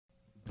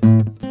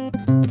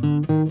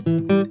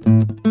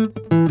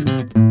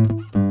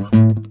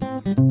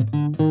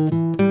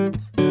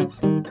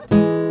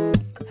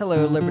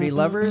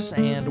travelers,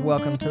 and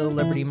welcome to the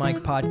Liberty Mike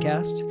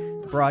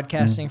podcast,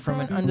 broadcasting from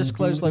an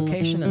undisclosed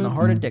location in the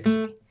heart of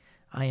Dixie.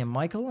 I am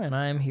Michael, and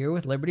I am here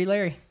with Liberty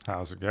Larry.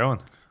 How's it going?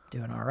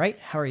 Doing all right.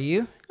 How are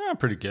you?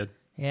 Pretty good.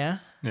 Yeah?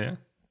 Yeah.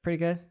 Pretty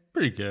good?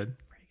 Pretty good.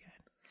 Pretty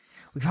good.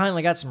 We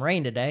finally got some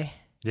rain today.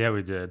 Yeah,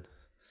 we did.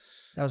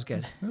 That was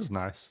good. It was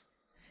nice.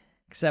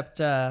 Except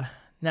now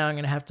I'm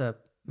going to have to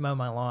mow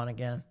my lawn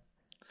again.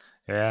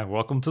 Yeah,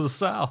 welcome to the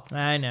South.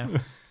 I know.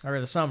 Or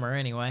the summer,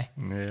 anyway.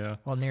 Yeah.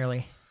 Well,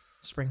 nearly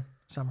spring,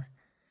 summer.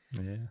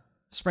 Yeah.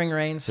 Spring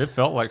rains. It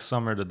felt like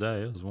summer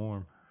today. It was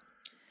warm.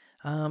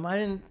 I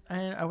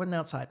wasn't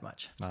outside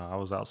much. No, I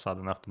was outside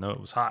enough to know it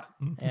was hot.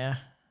 Yeah.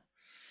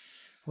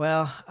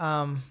 Well,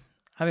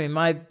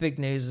 my big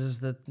news is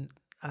that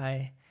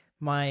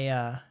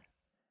my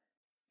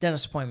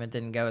dentist appointment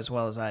didn't go as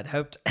well as I'd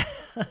hoped.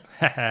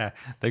 They're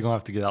going to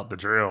have to get out the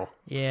drill.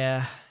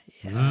 Yeah.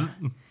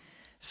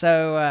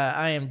 So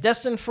I am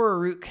destined for a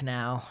root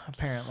canal,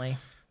 apparently.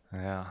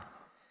 Yeah.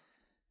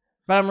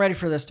 But I'm ready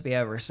for this to be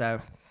over,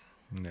 so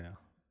Yeah.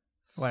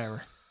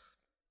 whatever.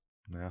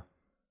 Yeah.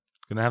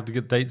 Gonna have to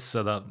get dates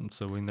set up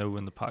so we know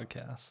when the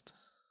podcast.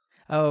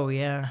 Oh,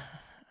 yeah.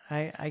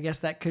 I guess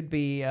that could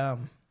be...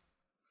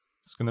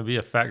 It's going to be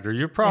a factor.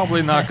 You're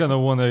probably not going to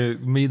want to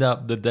meet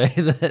up the day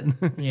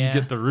that you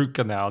get the root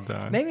canal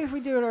done. Maybe if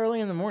we do it early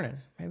in the morning,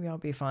 maybe I'll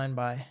be fine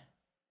by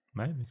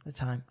maybe the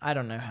time. I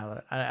don't know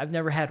how I've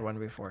never had one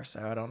before,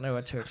 so I don't know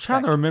what to expect.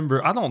 I'm trying to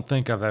remember. I don't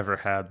think I've ever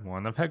had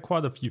one. I've had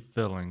quite a few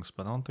fillings,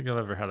 but I don't think I've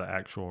ever had an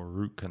actual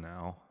root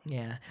canal.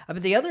 Yeah.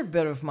 But the other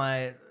bit of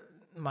my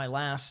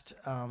last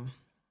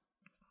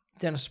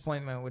dentist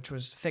appointment, which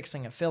was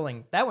fixing a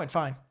filling, that went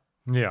fine.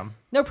 Yeah.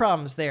 No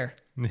problems there.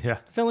 Yeah.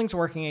 Filling's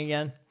working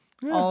again.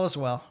 Yeah. All is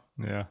well.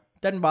 Yeah.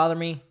 Doesn't bother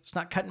me. It's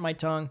not cutting my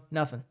tongue.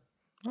 Nothing.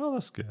 Oh,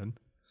 that's good.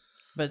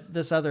 But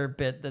this other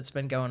bit that's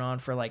been going on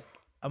for like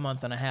a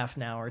month and a half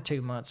now, or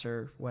 2 months,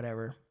 or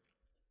whatever.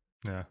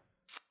 Yeah.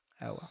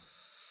 Oh well.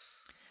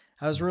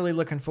 I was really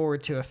looking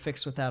forward to a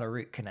fix without a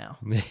root canal.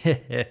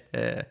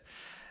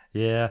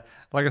 Yeah.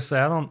 Like I say,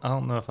 I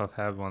don't know if I've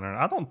had one or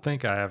not. I don't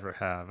think I ever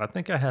have. I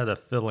think I had a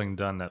filling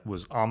done that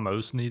was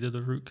almost needed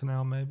a root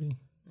canal, maybe.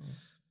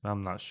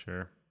 I'm not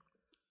sure.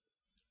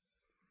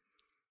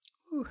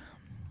 Whew.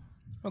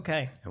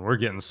 Okay. And we're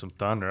getting some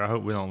thunder. I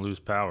hope we don't lose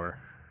power.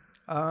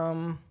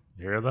 You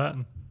hear that?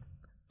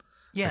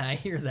 Yeah, I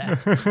hear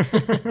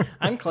that.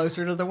 I'm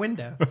closer to the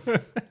window.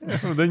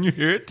 Well, then you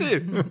hear it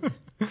too.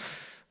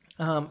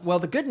 Well,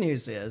 the good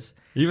news is...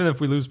 even if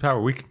we lose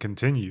power, we can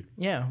continue.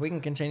 Yeah, we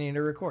can continue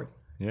to record.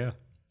 Yeah.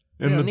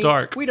 In the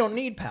dark. We don't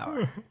need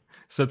power.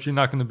 Except you're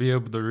not going to be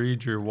able to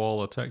read your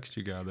wall of text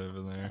you got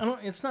over there.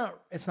 It's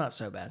not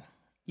so bad.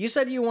 You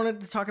said you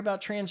wanted to talk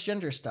about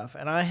transgender stuff,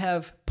 and I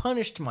have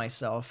punished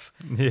myself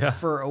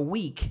for a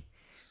week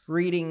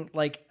reading,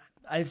 like,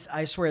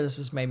 I swear this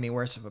has made me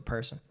worse of a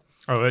person.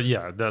 Oh,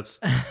 yeah,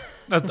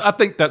 I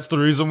think that's the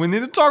reason we need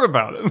to talk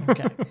about it.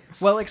 Okay.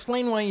 Well,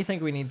 explain why you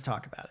think we need to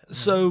talk about it.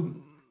 So,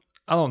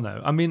 I don't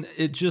know. I mean,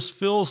 it just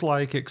feels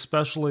like,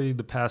 especially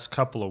the past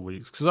couple of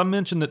weeks, because I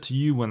mentioned it to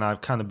you when I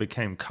kind of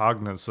became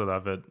cognizant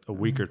of it a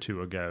week or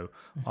two ago,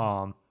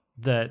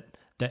 that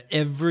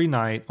every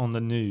night on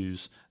the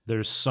news,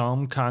 there's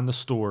some kind of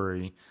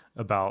story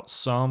about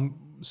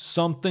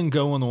something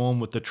going on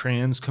with the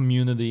trans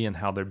community and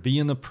how they're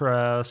being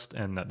oppressed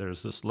and that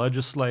there's this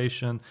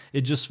legislation.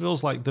 It just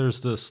feels like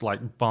there's this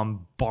like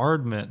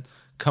bombardment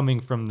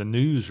coming from the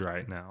news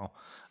right now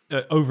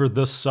over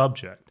this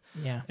subject.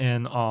 Yeah.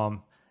 And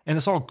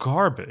it's all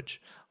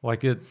garbage.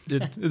 Like and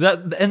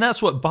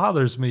that's what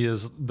bothers me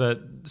is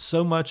that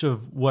so much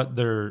of what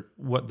they're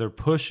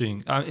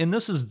pushing, and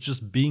this is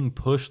just being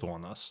pushed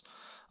on us.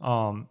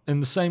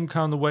 In the same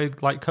kind of way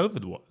like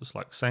COVID was,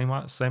 like same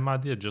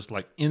idea, just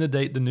like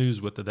inundate the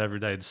news with it every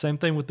day. The same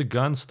thing with the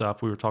gun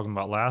stuff we were talking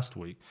about last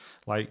week.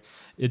 Like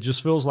it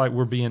just feels like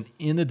we're being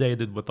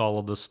inundated with all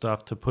of this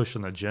stuff to push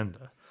an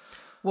agenda.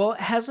 Well,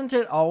 hasn't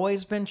it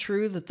always been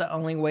true that the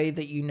only way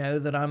that you know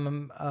that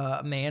I'm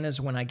a man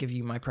is when I give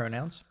you my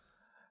pronouns?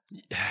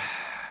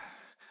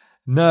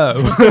 No,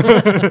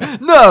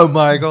 no,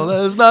 Michael,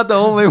 that is not the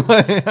only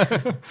way.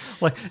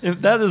 Like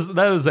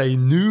that is a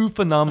new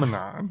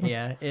phenomenon.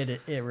 Yeah,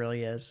 it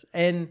really is.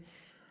 And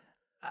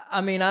I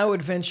mean, I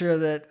would venture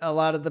that a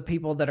lot of the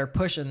people that are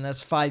pushing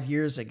this 5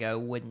 years ago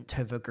wouldn't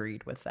have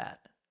agreed with that.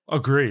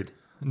 Agreed.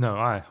 No,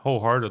 I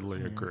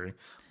wholeheartedly agree.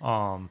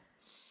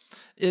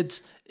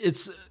 It's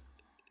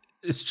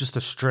just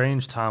a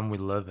strange time we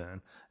live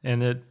in,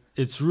 and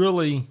it's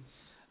really.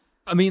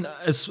 I mean,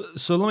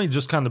 so let me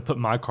just kind of put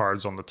my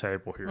cards on the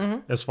table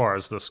here as far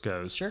as this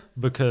goes. Sure.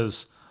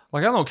 Because,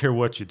 like, I don't care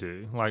what you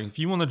do. Like, if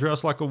you want to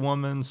dress like a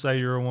woman, say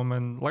you're a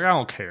woman, like, I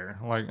don't care.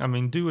 Like, I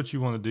mean, do what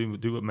you want to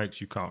do what makes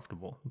you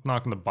comfortable. It's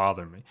not going to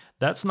bother me.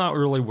 That's not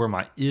really where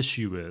my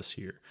issue is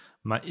here.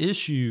 My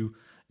issue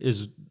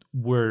is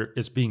where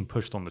it's being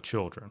pushed on the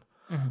children.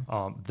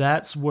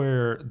 That's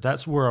where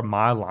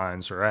my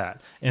lines are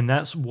at, and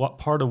that's what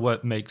part of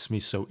what makes me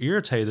so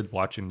irritated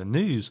watching the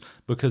news,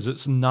 because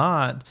it's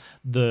not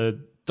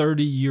the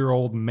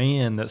 30-year-old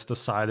man that's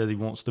decided he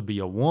wants to be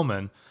a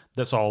woman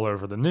that's all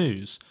over the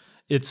news.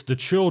 It's the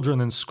children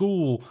in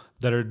school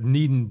that are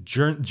needing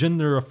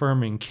gender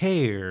affirming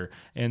care,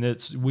 and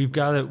it's we've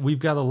got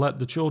to let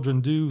the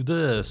children do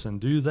this and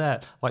do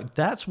that. Like,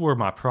 that's where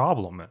my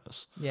problem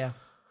is. Yeah.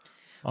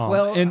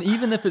 Well, and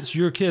even if it's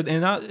your kid,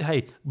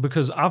 and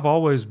because I've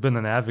always been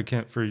an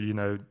advocate for,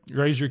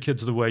 raise your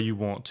kids the way you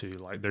want to.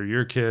 Like, they're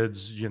your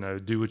kids,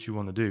 do what you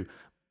want to do.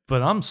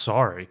 But I'm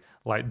sorry,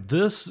 like,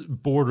 this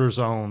borders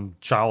on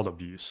child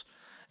abuse.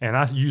 And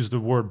I use the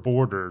word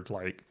border,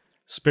 like,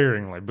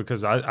 sparingly,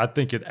 because I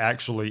think it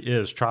actually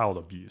is child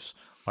abuse.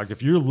 Like,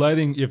 because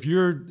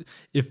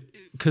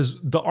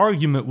the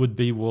argument would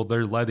be, well,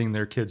 they're letting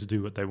their kids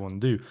do what they want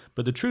to do.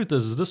 But the truth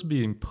is this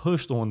being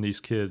pushed on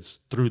these kids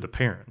through the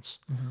parents.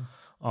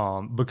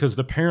 Mm-hmm. Because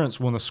the parents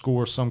want to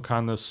score some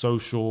kind of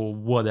social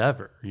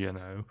whatever,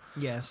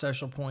 Yeah,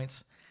 social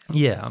points.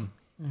 Yeah.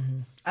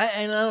 Mm-hmm.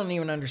 I don't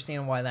even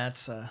understand why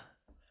that's a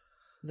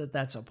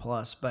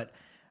plus. But,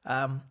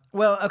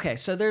 well, okay,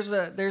 so there's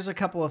a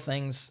couple of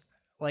things,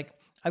 like,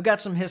 I've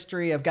got some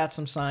history, I've got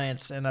some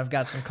science, and I've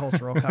got some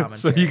cultural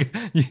commentary. So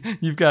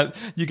you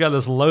got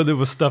us loaded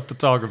with stuff to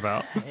talk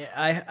about.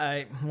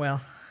 I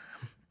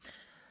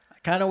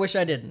kind of wish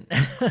I didn't.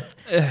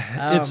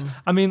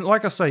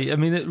 Like I say,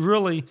 it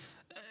really,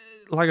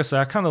 like I say,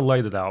 I kind of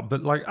laid it out,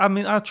 but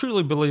I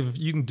truly believe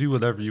you can do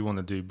whatever you want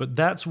to do, but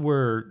that's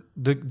where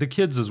the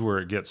kids is where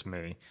it gets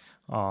me.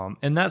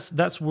 And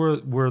that's where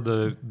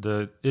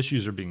the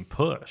issues are being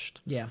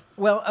pushed. Yeah.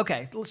 Well,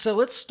 okay. So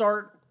let's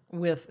start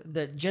with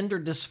that gender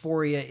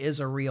dysphoria is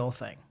a real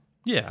thing.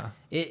 Yeah.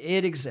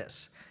 It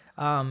exists.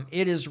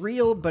 It is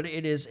real, but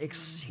it is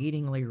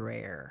exceedingly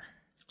rare.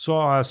 So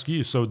I'll ask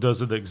you, so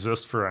does it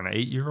exist for an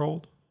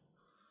 8-year-old?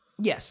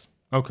 Yes.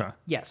 Okay.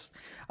 Yes.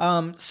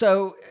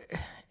 So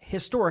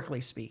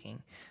historically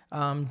speaking,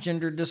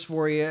 gender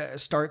dysphoria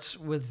starts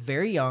with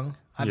very young.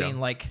 I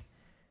mean,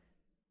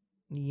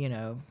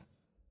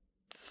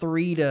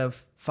 3 to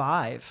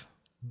 5.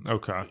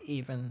 Okay.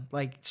 Even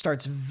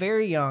starts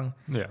very young.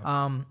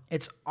 Yeah.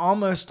 It's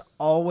almost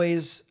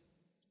always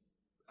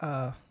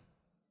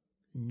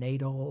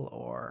natal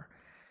or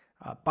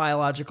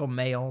biological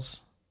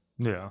males.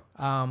 Yeah.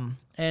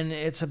 And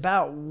it's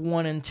about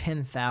 1 in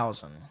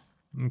 10,000.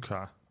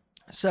 Okay.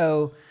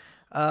 So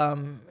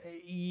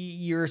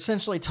you're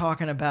essentially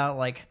talking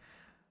about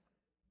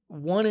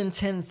 1 in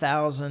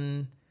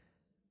 10,000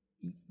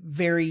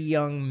 very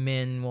young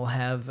men will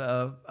have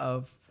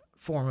a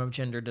form of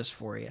gender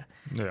dysphoria.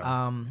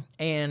 Yeah.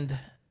 And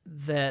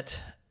that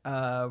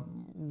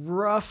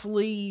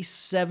roughly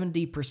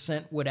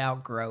 70% would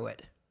outgrow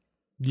it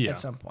at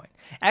some point.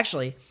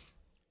 Actually,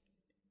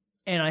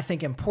 and I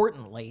think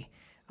importantly,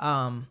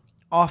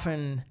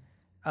 often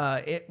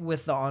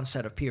with the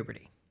onset of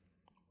puberty.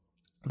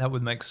 That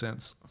would make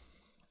sense.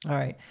 All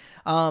right.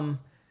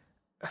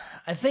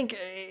 I think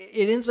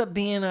it ends up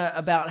being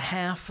about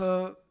half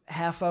of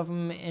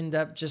them end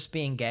up just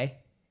being gay.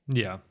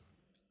 Yeah.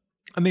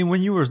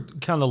 When you were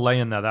kind of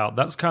laying that out,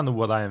 that's kind of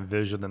what I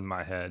envisioned in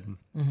my head.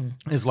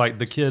 Mm-hmm. Is like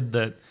the kid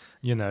that,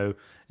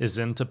 is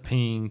into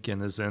pink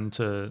and is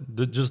into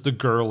just the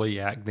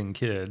girly acting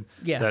kid.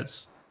 Yeah.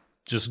 That's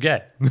just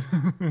gay,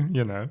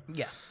 Yeah.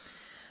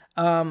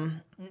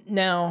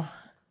 Now,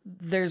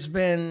 there's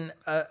been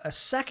a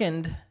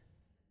second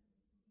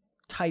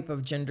type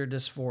of gender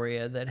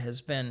dysphoria that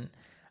has been,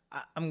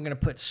 I'm going to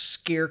put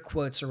scare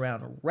quotes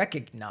around,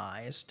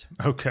 recognized.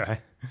 Okay.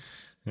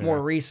 Yeah.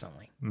 More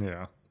recently.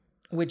 Yeah.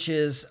 Which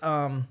is,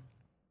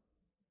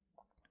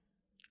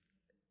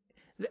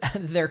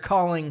 they're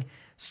calling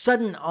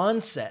sudden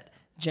onset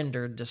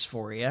gender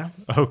dysphoria.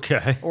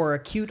 Okay. Or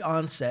acute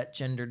onset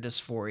gender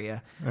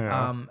dysphoria,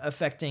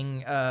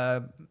 affecting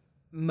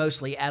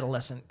mostly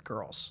adolescent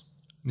girls.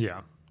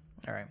 Yeah.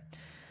 All right.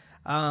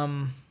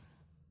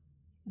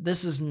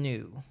 This is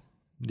new.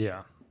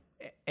 Yeah.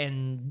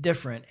 And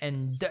different.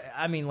 And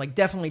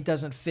definitely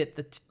doesn't fit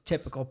the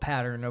typical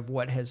pattern of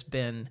what has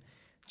been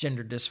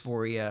gender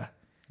dysphoria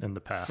in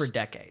the past for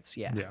decades.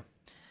 Yeah. Yeah.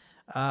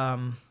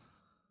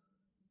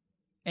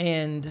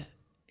 And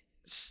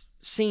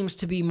seems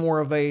to be more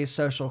of a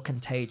social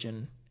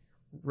contagion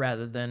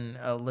rather than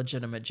a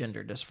legitimate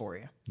gender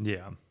dysphoria.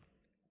 Yeah.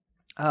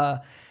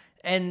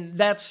 And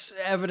that's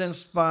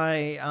evidenced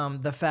by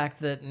the fact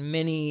that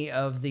many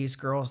of these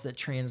girls that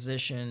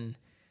transition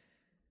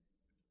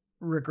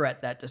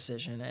regret that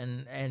decision,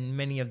 and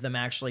many of them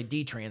actually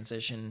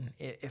detransition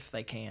if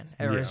they can,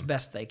 or as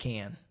best they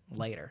can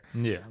later.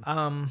 Yeah.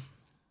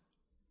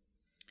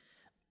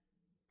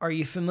 Are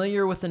you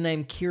familiar with the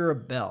name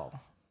Kira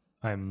Bell?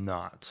 I'm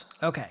not.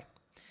 Okay.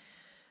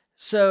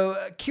 So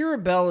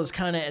Kira Bell is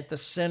kind of at the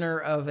center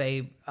of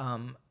a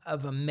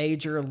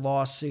major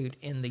lawsuit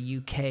in the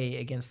UK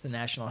against the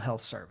National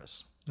Health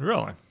Service.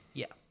 Really?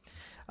 Yeah.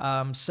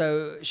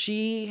 So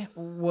she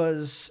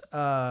was.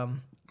 Okay.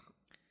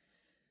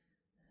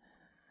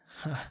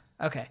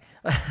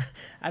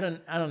 I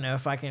don't know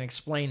if I can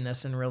explain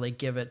this and really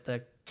give it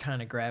the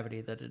kind of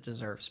gravity that it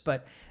deserves,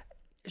 but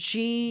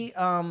she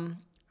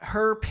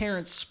her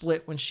parents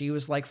split when she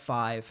was like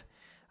 5.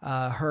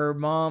 Her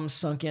mom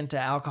sunk into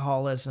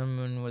alcoholism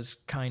and was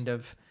kind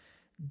of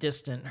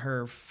distant.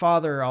 Her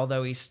father,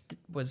 although he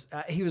was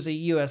a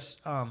U.S.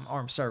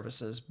 Armed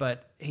Services,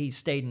 but he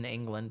stayed in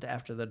England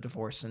after the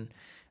divorce, and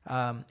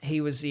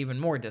he was even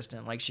more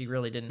distant. Like, she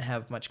really didn't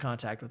have much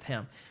contact with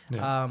him.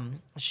 Yeah.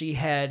 She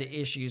had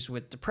issues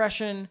with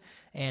depression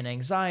and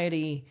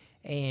anxiety,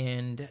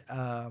 and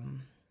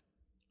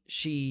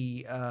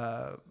she,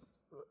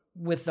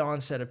 with the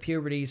onset of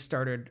puberty,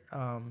 started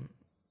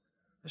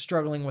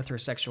struggling with her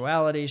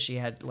sexuality. She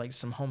had like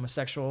some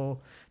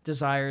homosexual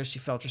desires. She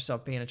felt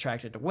herself being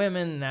attracted to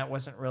women, and that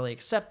wasn't really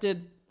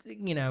accepted,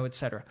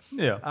 etc.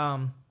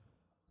 Yeah.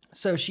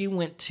 So she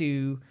went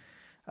to,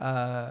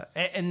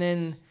 and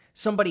then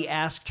somebody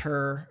asked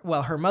her,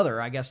 well, her mother,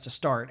 I guess, to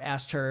start,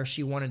 asked her if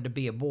she wanted to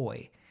be a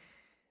boy.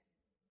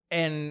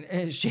 And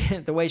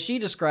the way she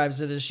describes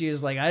it is she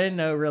was like, I didn't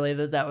know really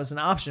that was an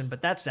option,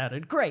 but that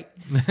sounded great.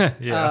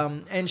 Yeah.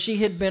 And she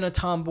had been a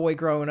tomboy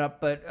growing up,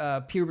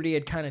 but puberty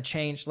had kind of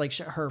changed. Like,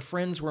 her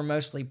friends were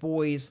mostly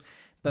boys,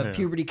 but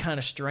puberty kind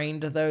of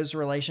strained those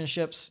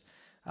relationships.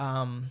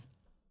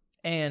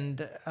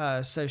 And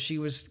so she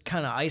was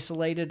kind of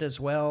isolated as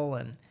well.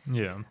 And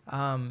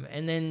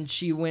and then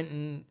she went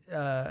and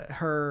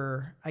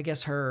her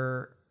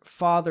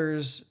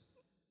father's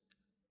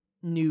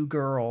new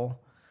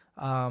girl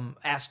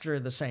asked her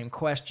the same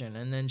question,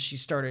 and then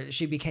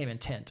she became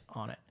intent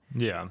on it.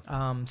 Yeah.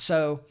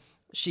 So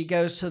she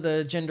goes to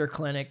the gender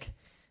clinic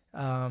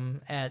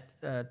at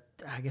I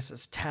guess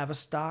it's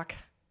Tavistock.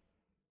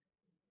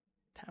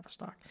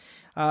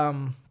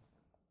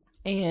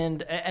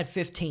 And at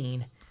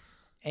 15,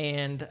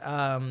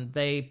 and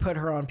they put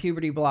her on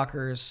puberty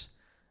blockers,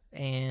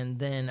 and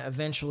then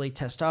eventually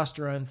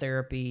testosterone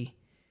therapy.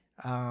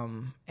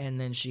 And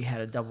then she had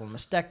a double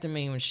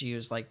mastectomy when she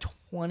was like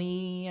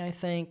 20, I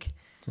think,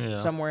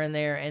 somewhere in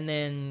there. And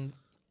then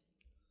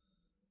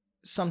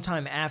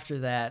sometime after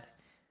that,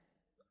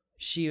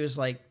 she was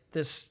like,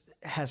 this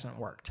hasn't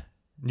worked.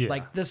 Yeah.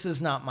 Like, this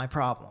is not my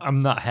problem.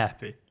 I'm not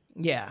happy.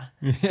 Yeah.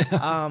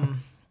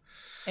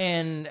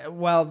 And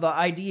while the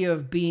idea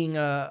of being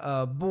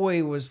a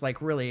boy was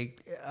like really,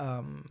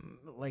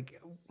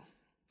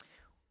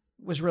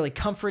 was really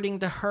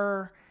comforting to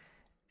her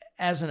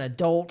as an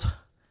adult,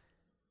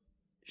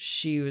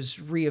 she was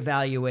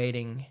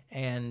reevaluating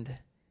and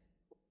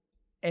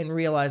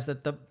realized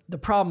that the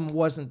problem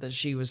wasn't that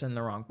she was in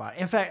the wrong body.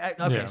 In fact,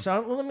 so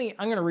I'm going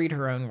to read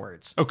her own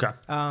words. Okay.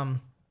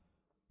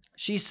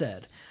 She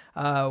said,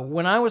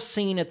 when I was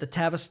seen at the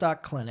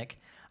Tavistock clinic,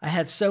 I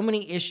had so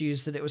many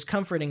issues that it was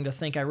comforting to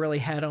think I really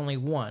had only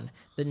one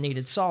that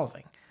needed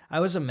solving. I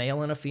was a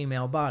male in a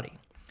female body.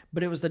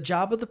 But it was the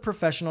job of the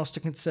professionals to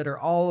consider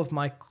all of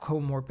my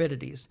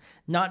comorbidities,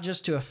 not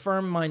just to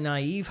affirm my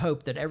naive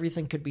hope that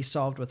everything could be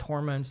solved with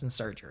hormones and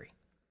surgery.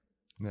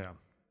 Yeah.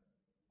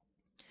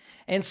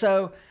 And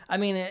so, I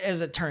mean,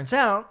 as it turns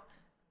out,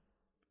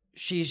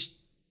 she's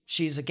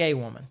a gay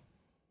woman.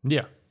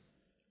 Yeah.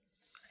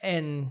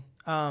 And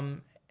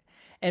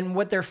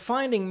what they're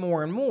finding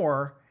more and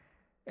more,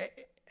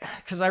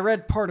 because I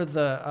read part of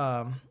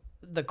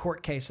the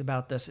court case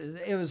about this,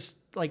 it was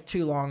like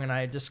too long, and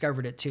I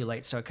discovered it too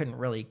late, so I couldn't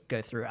really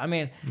go through. I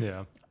mean,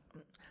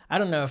 I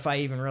don't know if I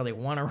even really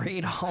want to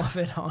read all of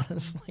it,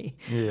 honestly.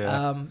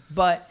 Yeah.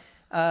 But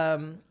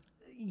some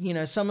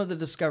of the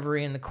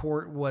discovery in the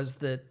court was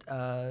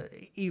that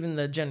even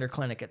the gender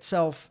clinic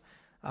itself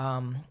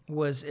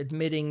was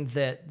admitting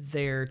that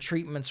their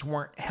treatments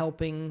weren't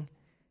helping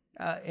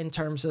in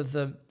terms of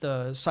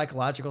the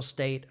psychological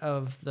state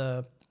of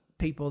the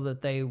people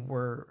that they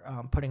were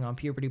putting on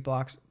puberty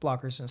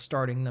blockers and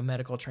starting the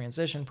medical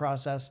transition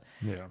process.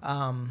 Yeah.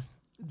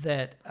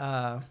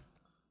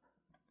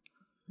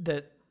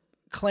 That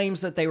claims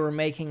that they were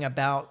making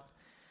about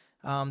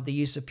the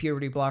use of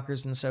puberty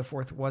blockers and so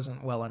forth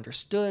wasn't well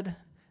understood.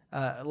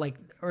 I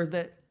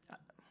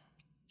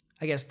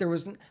guess there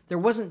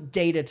wasn't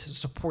data to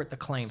support the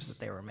claims that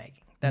they were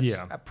making. That's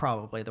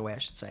probably the way I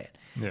should say it.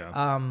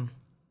 Yeah.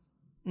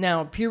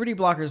 Now, puberty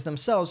blockers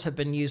themselves have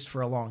been used for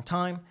a long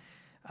time.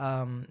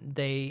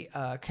 They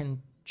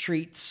can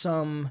treat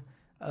some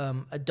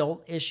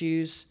adult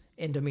issues,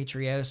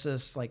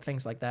 endometriosis, like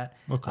things like that.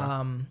 Okay.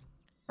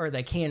 Or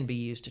they can be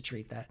used to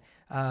treat that.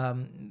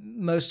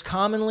 Most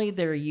commonly,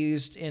 they're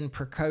used in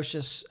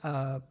precocious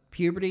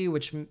puberty,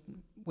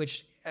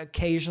 which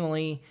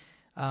occasionally,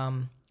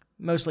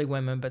 mostly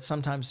women, but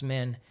sometimes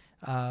men,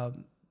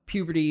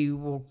 puberty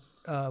will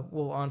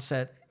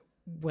onset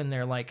when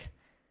they're like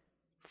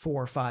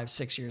 4, 5,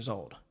 6 years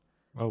old.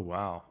 Oh,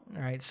 wow.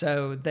 All right.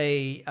 So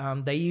they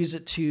use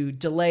it to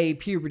delay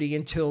puberty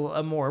until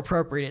a more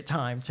appropriate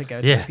time to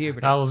go through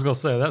puberty. I was going to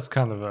say, that's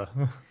kind of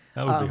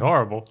that would be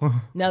horrible.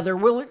 Now, they're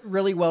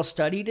really well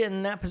studied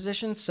in that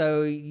position.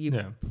 So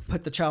you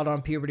put the child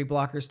on puberty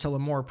blockers till a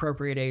more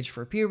appropriate age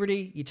for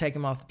puberty. You take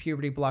them off the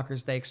puberty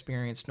blockers, they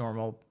experience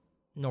normal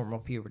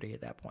puberty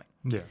at that point.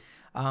 Yeah.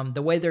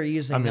 The way they're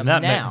using them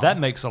that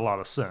makes a lot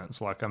of sense.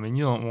 Like, I mean,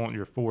 you don't want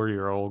your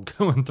 4-year-old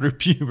going through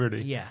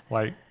puberty. Yeah.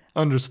 Like,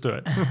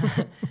 Understood.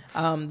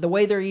 The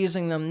way they're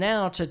using them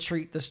now to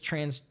treat this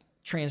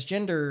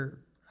transgender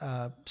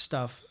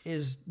stuff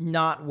is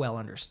not well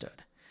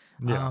understood.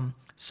 Yeah.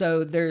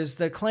 So there's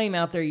the claim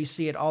out there, you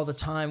see it all the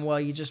time, well,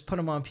 you just put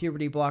them on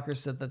puberty blockers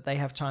so that they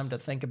have time to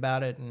think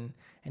about it and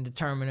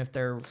determine if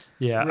they're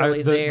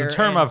really there. The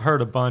term I've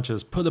heard a bunch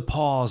is put a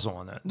pause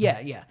on it.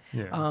 Yeah.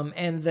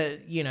 And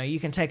you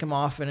can take them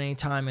off at any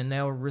time and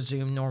they'll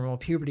resume normal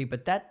puberty,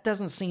 but that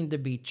doesn't seem to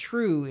be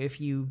true if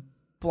you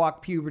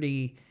block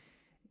puberty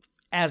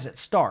as it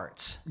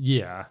starts.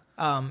 Yeah.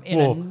 In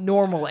a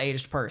normal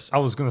aged person. I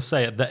was going to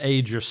say at the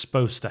age you're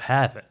supposed to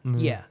have it.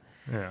 Yeah.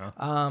 Yeah.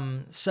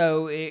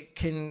 So it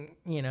can,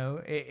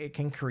 it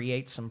can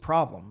create some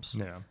problems.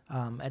 Yeah.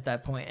 At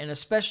that point, and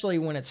especially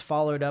when it's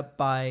followed up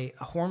by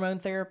a hormone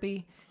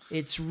therapy,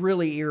 it's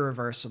really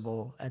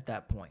irreversible at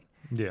that point.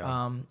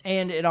 Yeah.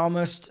 And it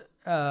almost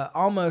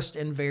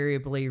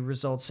invariably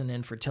results in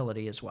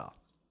infertility as well.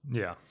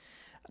 Yeah.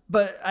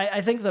 But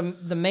I think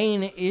the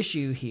main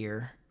issue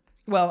here.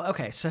 Well,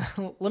 okay, so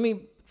let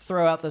me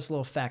throw out this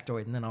little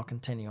factoid, and then I'll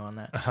continue on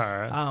that. All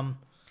right.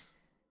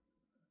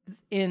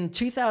 In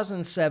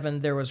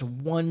 2007, there was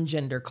one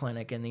gender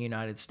clinic in the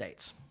United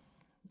States.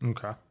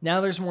 Okay.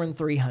 Now there's more than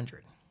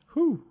 300.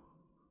 Whew.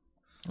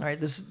 All right,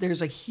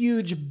 there's a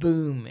huge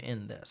boom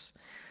in this.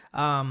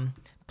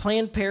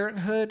 Planned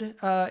Parenthood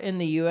in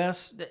the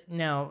U.S.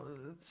 Now,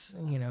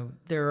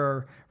 there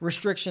are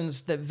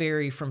restrictions that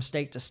vary from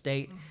state to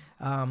state,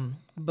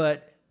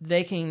 but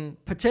they can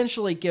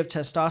potentially give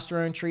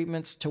testosterone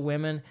treatments to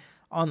women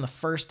on the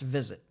first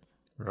visit.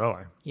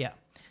 Really? Yeah.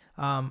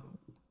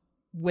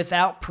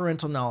 Without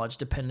parental knowledge,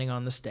 depending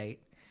on the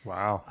state.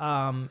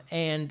 Wow.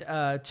 And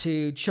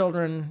to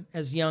children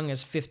as young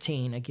as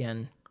 15,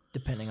 again,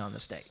 depending on the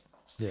state.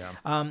 Yeah.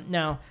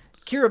 Now,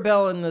 Kira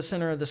Bell, in the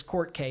center of this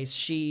court case,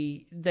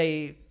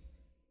 the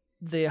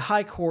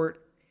High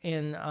Court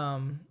in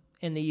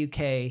the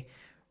UK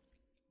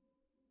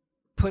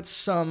puts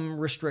some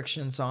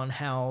restrictions on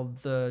how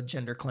the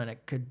gender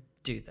clinic could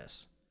do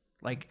this,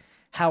 like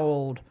how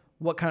old,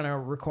 what kind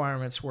of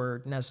requirements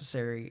were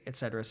necessary,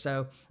 etc.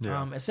 So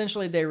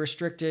essentially they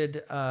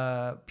restricted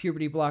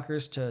puberty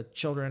blockers to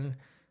children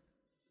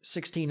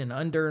 16 and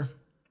under,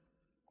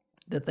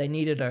 that they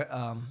needed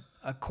a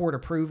court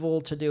approval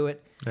to do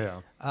it.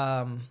 Yeah.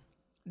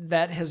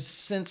 That has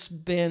since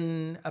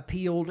been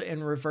appealed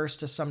and reversed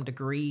to some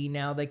degree.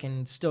 Now they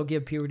can still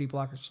give puberty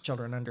blockers to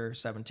children under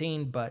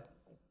 17, but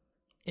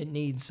it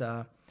needs,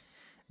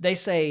 they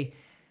say,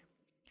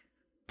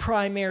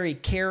 primary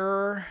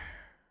carer,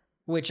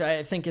 which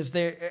I think is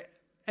their,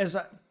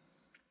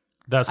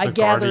 I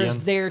gather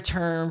is their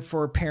term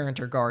for parent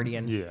or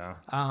guardian. Yeah.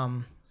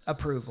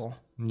 Approval.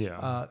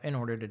 Yeah. In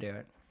order to do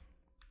it.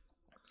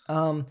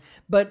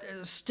 But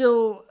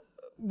still,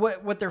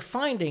 what they're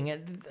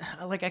finding,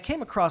 like I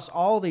came across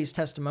all these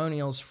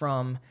testimonials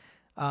from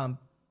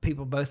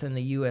people both in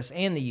the U.S.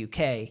 and the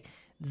U.K.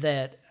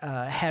 that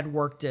had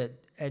worked at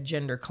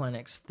gender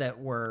clinics that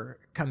were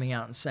coming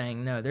out and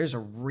saying, no, there's a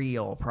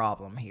real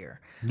problem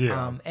here.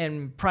 Yeah.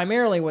 And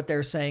primarily what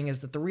they're saying is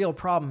that the real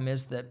problem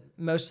is that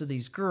most of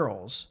these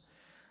girls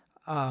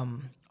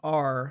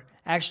are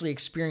actually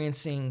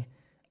experiencing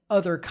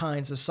other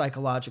kinds of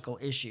psychological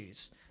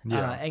issues.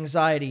 Yeah.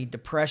 Anxiety,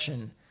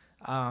 depression,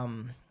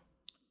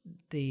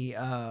 the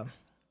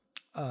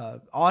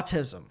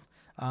autism,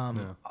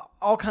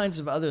 all kinds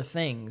of other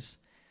things.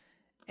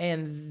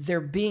 And they're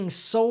being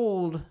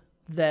sold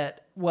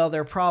that, well,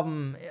 their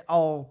problem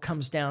all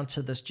comes down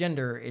to this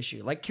gender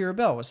issue, like Kira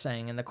Bell was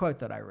saying in the quote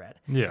that I read.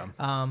 Yeah.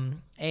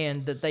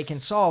 And that they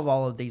can solve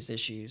all of these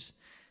issues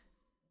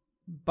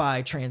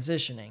by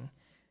transitioning.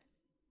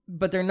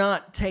 But they're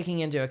not taking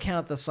into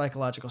account the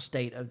psychological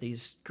state of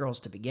these girls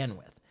to begin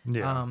with.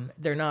 Yeah.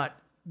 They're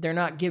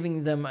not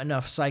giving them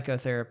enough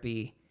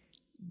psychotherapy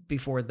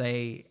before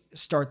they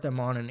start them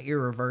on an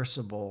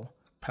irreversible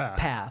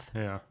path.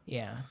 Yeah.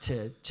 Yeah.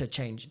 To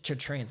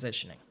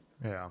transitioning.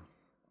 Yeah.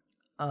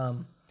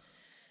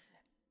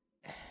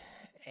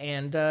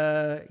 And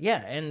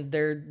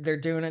they're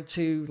doing it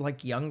to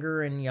like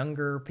younger and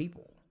younger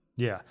people.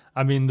 Yeah.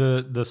 I mean,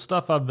 the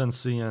stuff I've been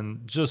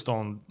seeing just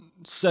on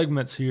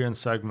segments here and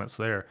segments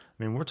there,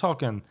 I mean, we're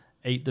talking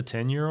 8 to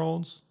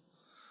 10-year-olds.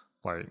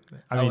 Like,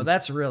 I mean,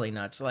 that's really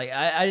nuts. Like,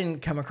 I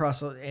didn't come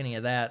across any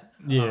of that.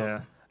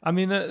 Yeah. I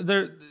mean,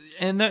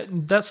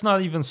 that's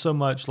not even so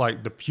much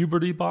like the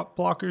puberty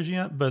blockers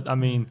yet, but I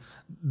mean,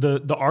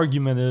 the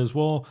argument is,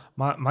 well,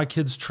 my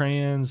kid's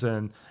trans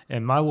and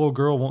my little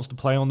girl wants to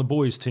play on the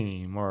boys'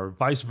 team or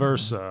vice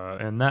versa,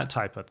 and that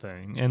type of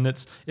thing. And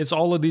it's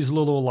all of these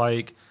little,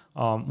 like,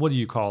 what do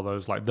you call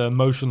those? Like the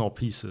emotional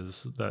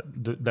pieces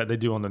that they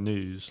do on the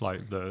news,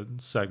 like the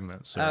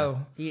segments. Yeah,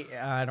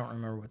 I don't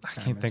remember what the term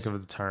I can't is. think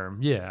of the term.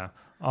 Yeah.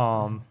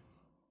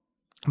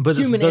 But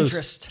human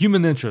interest.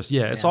 Human interest,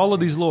 yeah. It's all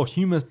of these little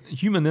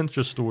human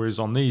interest stories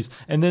on these.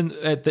 And then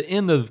at the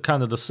end of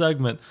kind of the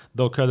segment,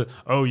 they'll cut it,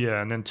 oh,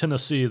 yeah, and in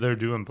Tennessee, they're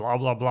doing blah,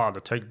 blah, blah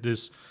to take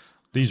this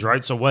these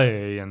rights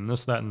away and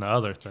this, that, and the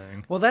other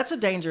thing. Well, that's a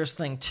dangerous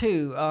thing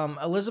too.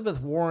 Elizabeth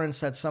Warren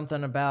said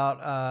something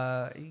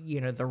about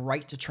the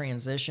right to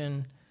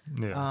transition.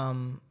 Yeah.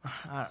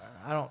 I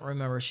don't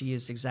remember if she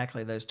used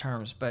exactly those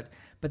terms, but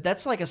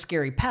that's like a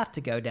scary path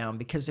to go down,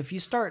 because if you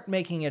start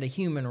making it a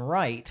human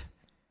right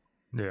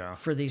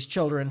for these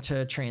children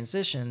to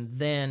transition,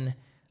 then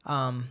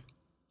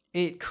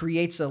it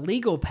creates a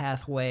legal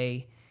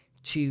pathway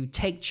to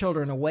take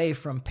children away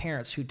from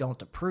parents who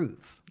don't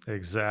approve.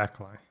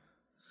 Exactly.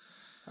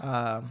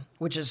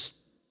 Which is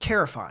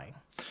terrifying.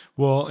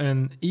 Well,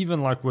 and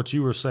even like what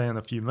you were saying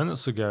a few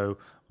minutes ago,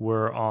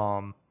 where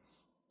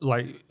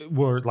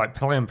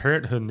Planned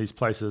Parenthood in these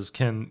places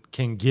can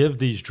give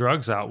these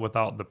drugs out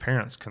without the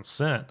parents'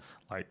 consent.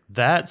 Like,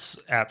 that's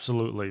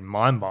absolutely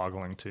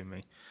mind-boggling to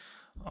me.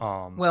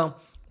 Well,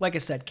 like I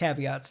said,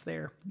 caveats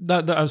there. I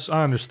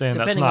understand depending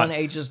that's not... on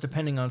ages,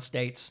 depending on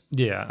states.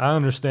 Yeah, I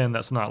understand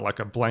that's not like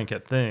a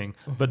blanket thing,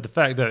 but the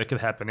fact that it could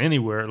happen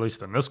anywhere, at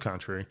least in this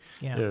country,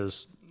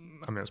 is,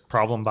 it's a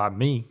problem by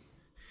me.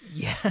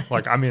 Yeah.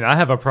 I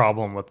have a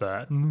problem with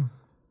that.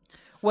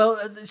 Well,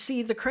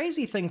 see, the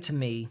crazy thing to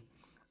me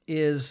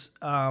is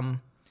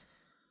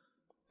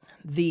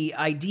the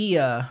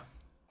idea...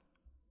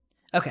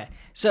 Okay,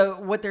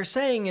 so what they're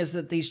saying is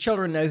that these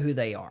children know who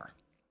they are.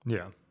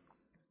 Yeah.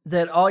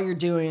 That all you're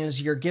doing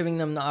is you're giving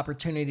them the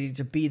opportunity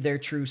to be their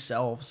true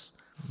selves.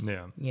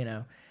 Yeah.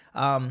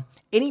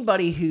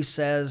 Anybody who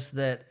says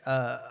that,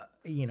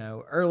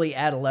 early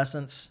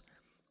adolescents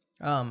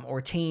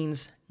or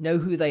teens know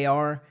who they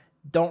are,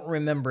 don't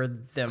remember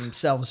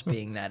themselves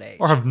being that age.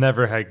 Or have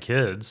never had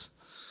kids.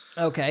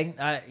 Okay.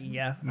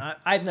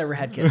 I've never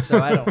had kids, so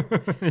I don't.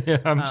 Yeah,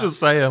 I'm just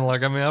saying,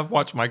 I've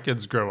watched my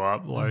kids grow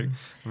up.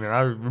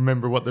 I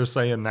remember what they're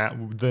saying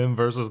then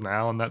versus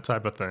now and that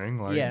type of thing.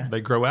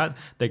 They grow out,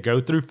 they go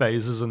through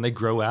phases and they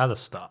grow out of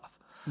stuff.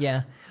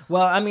 Yeah.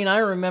 Well, I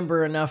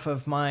remember enough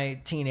of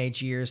my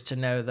teenage years to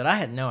know that I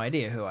had no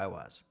idea who I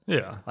was.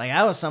 Yeah.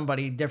 I was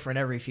somebody different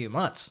every few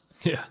months.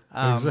 Yeah,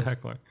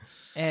 exactly.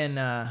 And,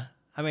 I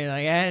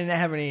didn't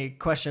have any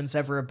questions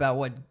ever about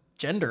what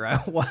gender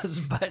I was,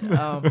 but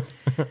that's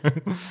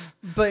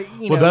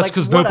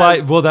because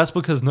that's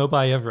because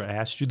nobody ever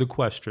asked you the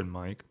question,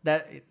 Mike.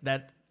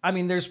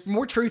 There's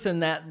more truth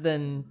in that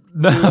than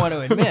we want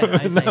to admit. I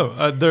think.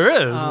 No, there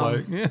is.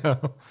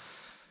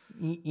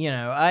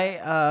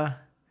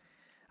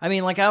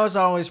 I was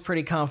always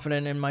pretty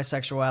confident in my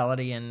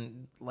sexuality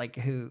and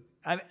who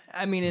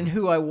in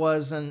who I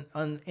was in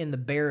the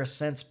barest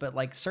sense,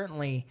 but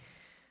certainly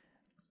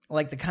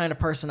the kind of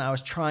person I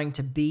was trying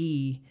to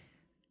be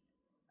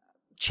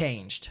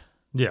changed.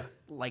 Yeah.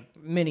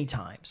 Many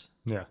times.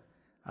 Yeah.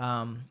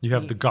 You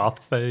have the goth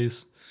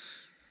phase.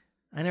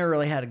 I never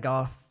really had a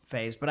goth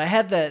phase, but I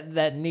had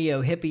that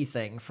neo hippie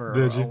thing for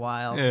a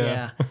while.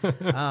 Yeah.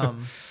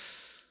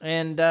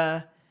 And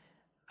I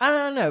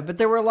don't know, but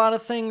there were a lot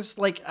of things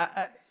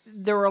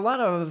there were a lot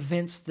of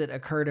events that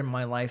occurred in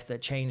my life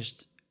that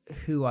changed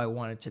who I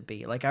wanted to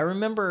be. I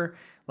remember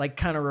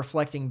kind of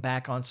reflecting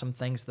back on some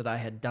things that I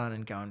had done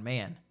and going,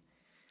 man,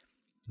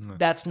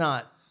 that's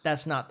not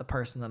the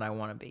person that I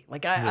want to be.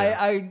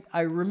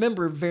 I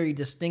remember very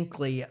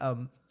distinctly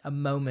a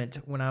moment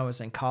when I was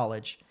in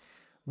college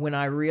when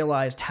I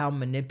realized how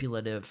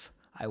manipulative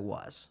I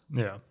was.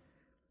 Yeah.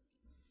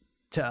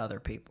 To other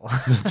people.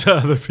 To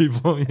other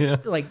people, yeah.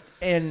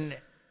 And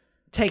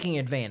taking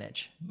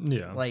advantage.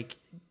 Yeah.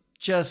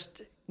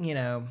 Just,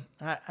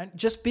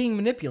 just being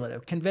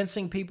manipulative,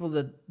 convincing people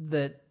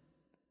that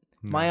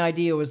my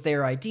idea was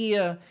their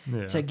idea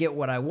to get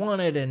what I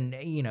wanted and,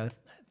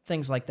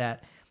 things like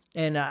that.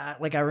 And I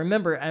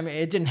remember,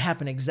 it didn't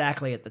happen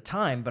exactly at the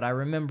time, but I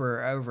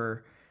remember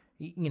over,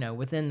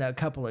 within a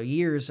couple of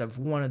years of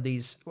one of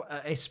these,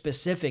 a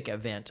specific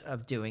event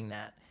of doing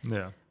that.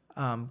 Yeah.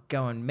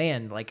 Going,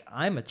 man,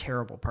 I'm a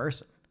terrible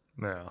person.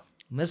 Yeah.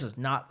 And this is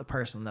not the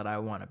person that I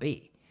want to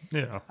be.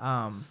 Yeah.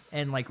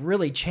 And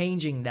really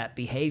changing that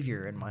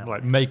behavior in my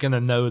life. Making a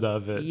note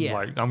of it. Yeah.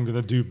 I'm going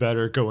to do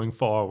better going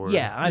forward.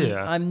 Yeah.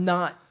 I'm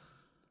not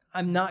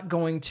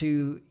going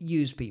to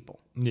use people.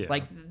 Yeah.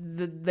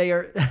 They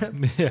are.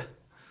 Yeah.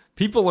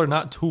 People are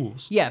not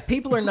tools. Yeah.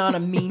 People are not a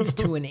means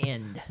to an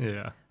end.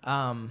 Yeah.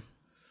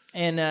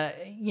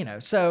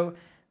 So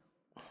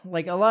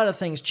a lot of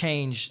things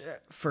changed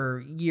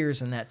for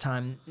years in that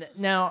time.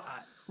 Now,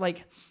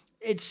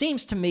 it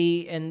seems to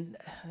me, and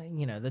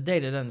the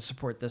data doesn't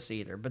support this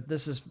either, but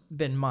this has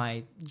been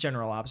my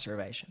general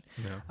observation.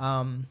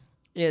 Yeah.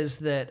 Is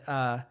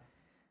that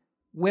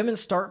women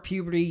start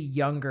puberty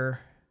younger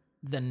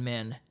than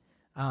men,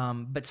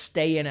 but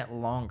stay in it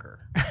longer.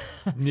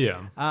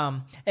 Yeah.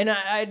 And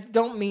I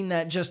don't mean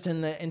that just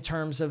in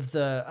terms of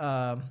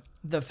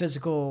the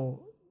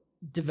physical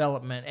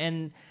development.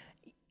 And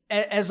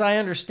as I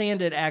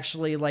understand it,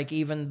 actually,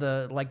 even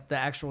the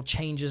actual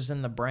changes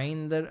in the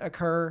brain that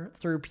occur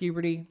through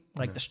puberty,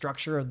 the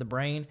structure of the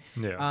brain,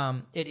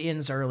 it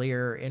ends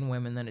earlier in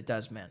women than it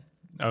does men.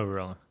 Oh,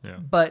 really? Yeah.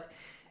 But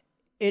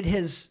it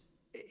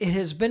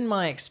has been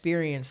my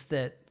experience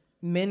that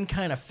men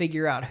kind of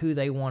figure out who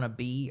they want to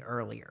be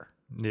earlier.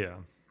 Yeah.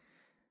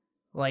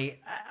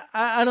 Like,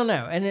 I don't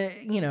know. And,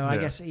 I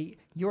guess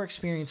your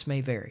experience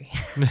may vary.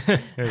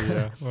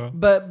 Yeah. Well.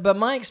 But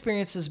my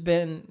experience has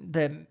been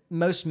that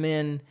most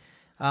men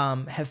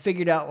have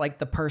figured out, like,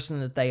 the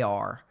person that they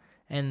are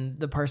and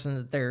the person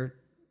that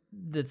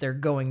they're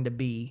going to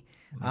be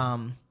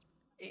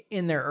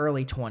in their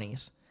early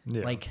 20s.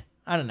 Yeah. Like,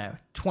 I don't know,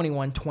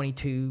 21,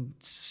 22,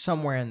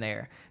 somewhere in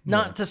there.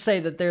 Not to say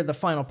that they're the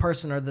final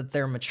person or that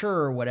they're mature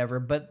or whatever,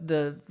 but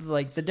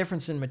the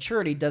difference in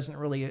maturity doesn't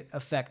really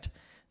affect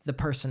the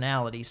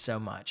personality so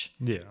much.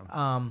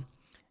 Yeah.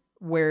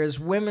 Whereas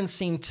women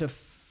seem to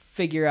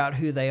figure out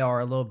who they are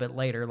a little bit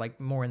later, like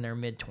more in their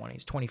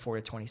mid-20s, 24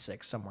 to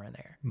 26, somewhere in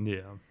there.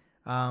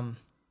 Yeah.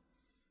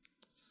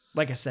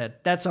 Like I said,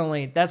 that's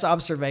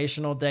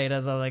observational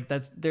data though. Like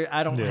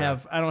I don't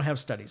have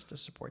studies to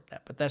support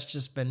that, but that's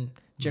just been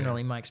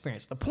generally my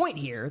experience. The point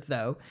here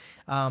though,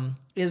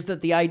 is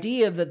that the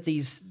idea that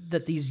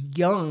these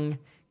young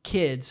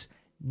kids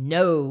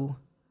know,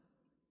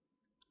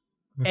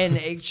 and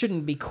it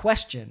shouldn't be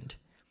questioned,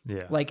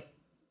 like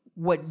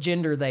what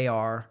gender they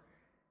are,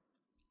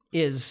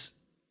 is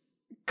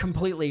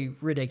completely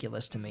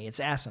ridiculous to me.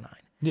 It's asinine.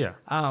 Yeah.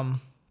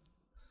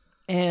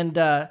 And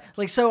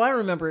so I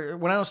remember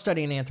when I was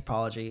studying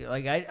anthropology,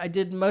 like I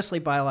did mostly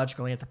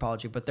biological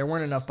anthropology, but there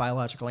weren't enough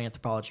biological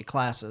anthropology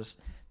classes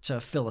to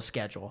fill a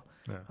schedule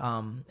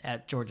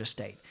at Georgia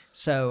State.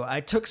 So I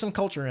took some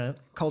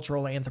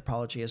cultural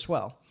anthropology as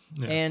well.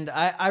 Yeah. And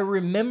I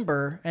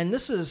remember, and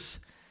this is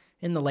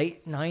in the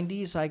late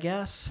 90s, I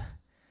guess.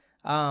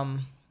 Back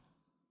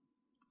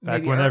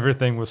when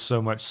everything was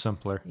so much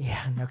simpler.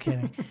 Yeah, no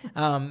kidding.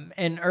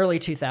 In early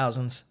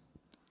 2000s.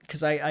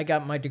 Because I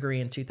got my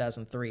degree in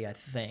 2003, I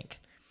think.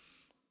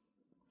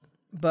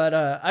 But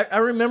I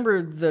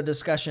remember the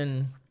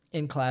discussion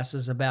in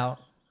classes about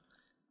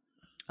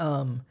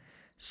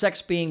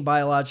sex being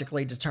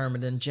biologically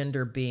determined and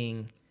gender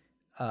being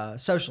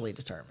socially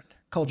determined,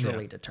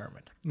 culturally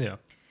determined. Yeah.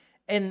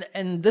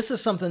 And this is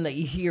something that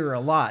you hear a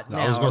lot now.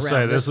 I was going to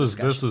say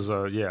this is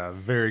a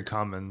very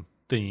common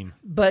theme.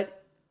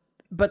 But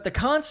the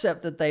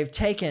concept that they've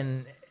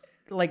taken,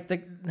 like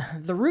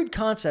the root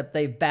concept,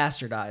 they've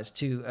bastardized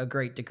to a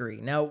great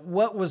degree. Now,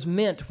 what was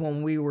meant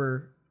when we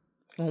were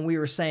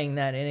saying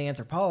that in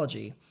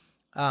anthropology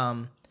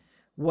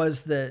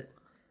was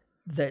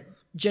that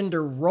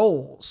gender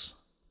roles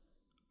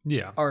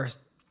are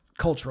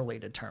culturally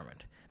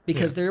determined,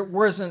 because there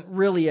wasn't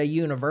really a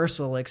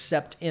universal,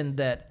 except in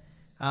that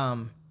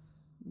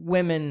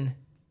women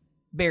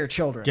bear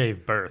children,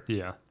 gave birth.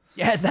 Yeah,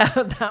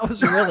 that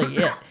was really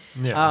it.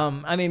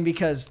 Yeah. I mean,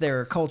 because there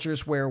are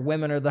cultures where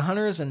women are the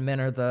hunters and men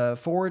are the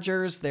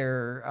foragers.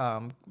 There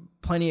are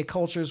plenty of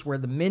cultures where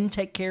the men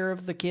take care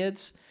of the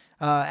kids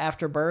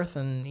after birth,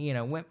 and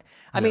women.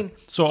 I mean,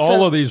 so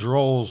all of these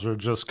roles are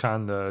just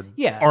kind of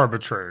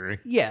arbitrary.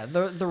 Yeah,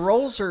 the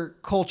roles are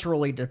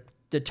culturally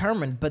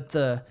determined, but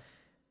the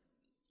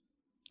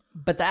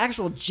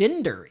actual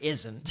gender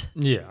isn't.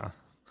 Yeah.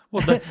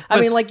 Well, I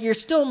mean, like, you're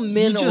still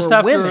men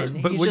or women.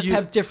 You just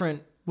have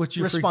different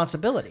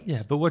responsibilities.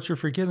 Yeah, but what you're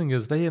forgetting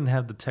is they didn't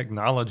have the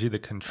technology to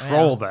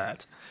control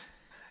that.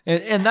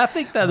 And I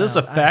think that is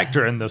a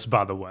factor in this,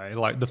 by the way.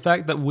 Like, the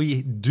fact that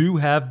we do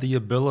have the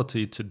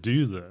ability to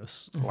do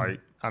this. Mm-hmm. Like,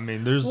 I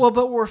mean, there's... Well,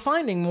 but we're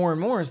finding more and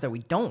more is that we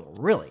don't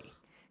really.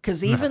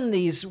 Because even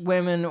these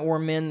women or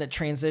men that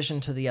transition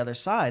to the other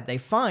side, they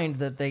find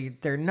that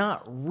they're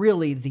not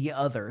really the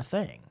other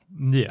thing.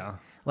 Yeah.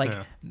 Like,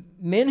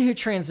 men who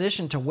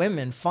transition to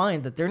women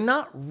find that they're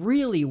not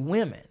really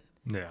women.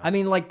 Yeah. I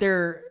mean, like,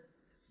 they're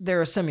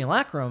a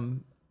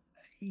simulacrum,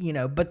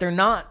 but they're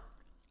not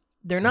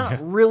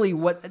really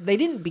what they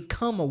didn't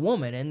become a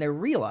woman, and they're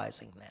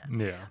realizing that.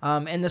 Yeah.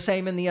 And the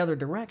same in the other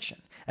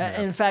direction.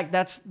 In fact,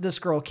 that's this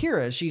girl,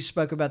 Kira. She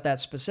spoke about that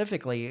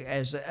specifically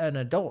as an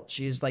adult.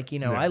 She's like,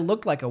 I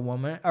looked like a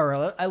woman,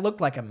 or I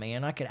looked like a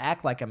man. I could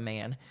act like a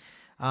man.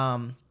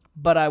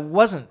 But I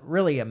wasn't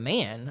really a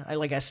man.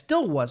 I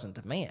still wasn't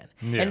a man.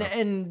 Yeah.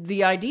 And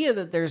the idea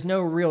that there's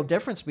no real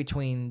difference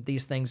between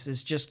these things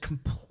is just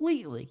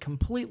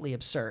completely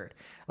absurd.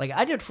 Like,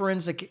 I did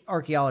forensic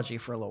archaeology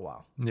for a little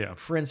while. Yeah.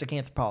 Forensic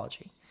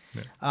anthropology.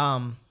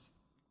 Yeah.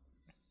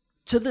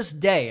 To this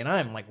day, and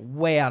I'm like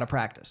way out of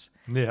practice.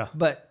 Yeah.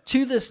 But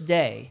to this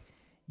day,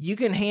 you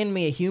can hand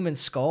me a human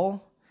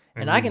skull,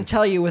 and I can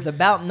tell you with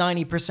about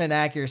 90%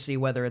 accuracy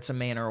whether it's a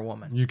man or a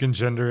woman. You can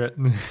gender it.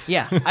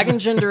 Yeah, I can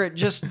gender it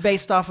just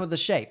based off of the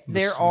shape.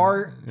 There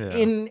are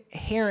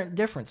inherent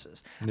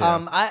differences.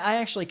 Yeah. I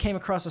actually came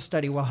across a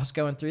study while I was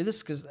going through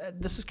this, because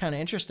this is kind of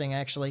interesting,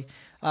 actually,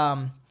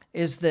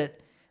 is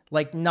that,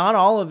 like, not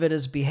all of it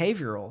is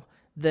behavioral,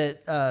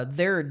 that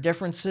there are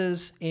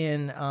differences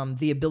in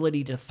the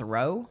ability to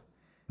throw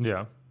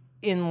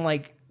in,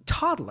 like,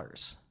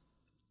 toddlers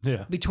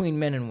between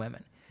men and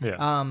women.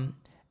 Yeah.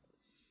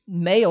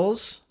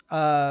 Males,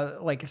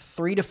 like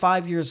 3 to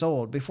 5 years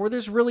old, before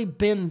there's really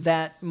been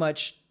that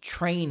much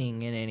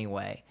training in any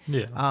way,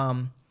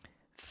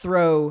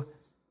 throw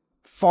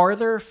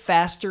farther,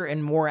 faster,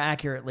 and more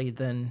accurately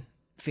than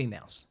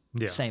females,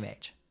 same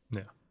age.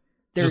 Yeah.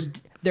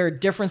 There are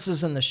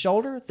differences in the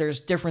shoulder. There's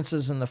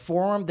differences in the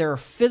forearm. There are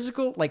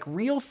physical, like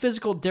real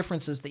physical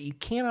differences that you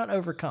cannot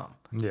overcome.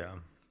 Yeah.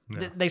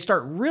 They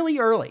start really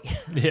early.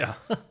 Yeah.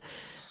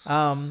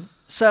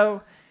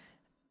 So,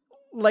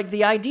 like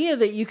the idea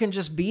that you can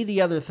just be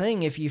the other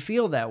thing if you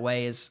feel that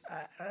way is,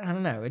 I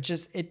don't know.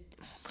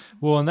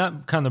 Well, and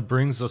that kind of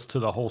brings us to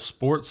the whole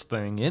sports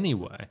thing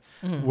anyway,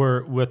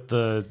 where with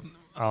the,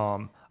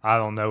 I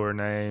don't know her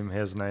name,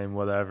 his name,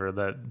 whatever,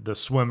 that the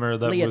swimmer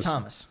that Leah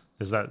Thomas.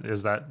 Is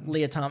that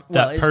Leah Thomas?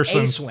 Well, it's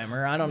a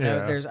swimmer. I don't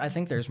know. I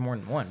think there's more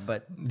than one,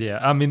 but yeah,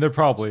 I mean there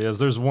probably is.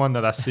 There's one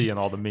that I see in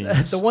all the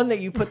memes. The one that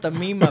you put the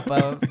meme up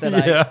of that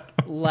I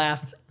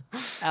laughed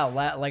out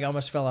loud, like I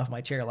almost fell off my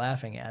chair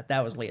laughing at.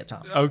 That was Leah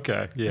Thomas.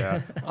 Okay,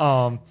 yeah.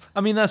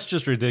 I mean that's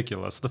just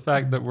ridiculous. The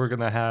fact that we're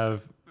gonna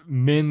have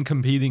men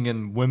competing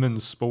in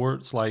women's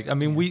sports, like I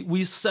mean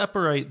we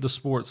separate the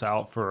sports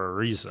out for a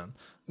reason.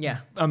 Yeah.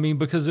 I mean,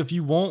 because if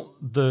you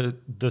want the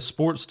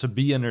sports to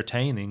be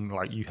entertaining,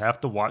 like you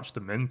have to watch the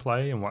men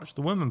play and watch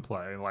the women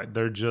play. Like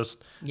they're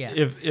just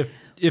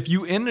if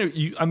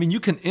you I mean you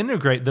can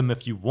integrate them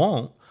if you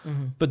want,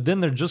 but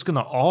then they're just going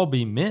to all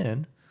be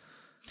men.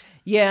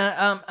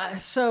 Yeah,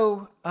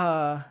 so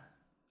I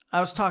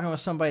was talking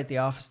with somebody at the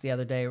office the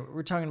other day.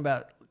 We're talking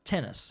about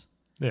tennis.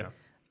 Yeah.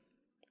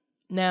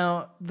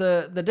 Now,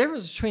 the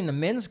difference between the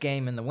men's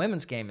game and the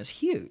women's game is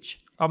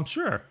huge. I'm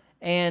sure.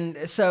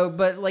 And so,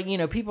 but like, you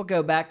know, people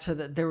go back to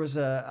there was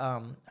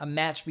a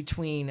match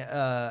between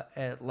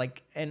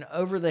like an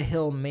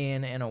over-the-hill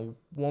man and a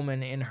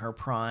woman in her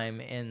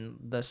prime in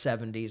the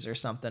 70s or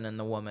something, and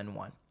the woman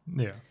won.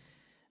 Yeah.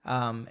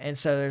 And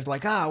so there's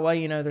like, well,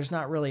 you know, there's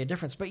not really a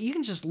difference, but you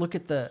can just look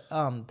at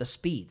the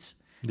speeds.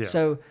 Yeah.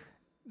 So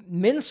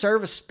men's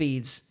service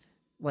speeds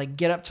like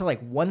get up to like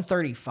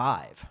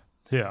 135.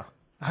 Yeah.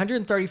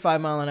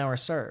 135 mile an hour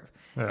serve.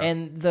 Yeah.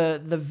 And the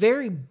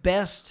very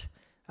best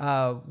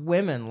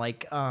women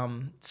like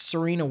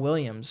Serena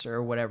Williams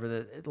or whatever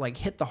that like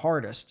hit the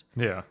hardest.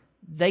 Yeah.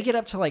 They get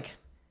up to like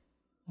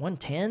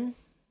 110.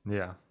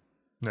 Yeah.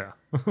 Yeah.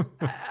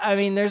 I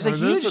mean, there's a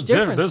huge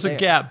difference. There's a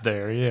gap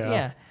there. Yeah.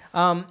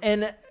 Yeah.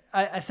 And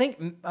I think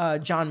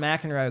John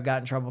McEnroe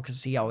got in trouble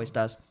because he always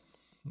does.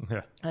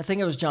 Yeah. I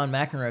think it was John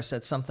McEnroe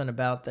said something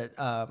about that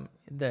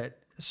that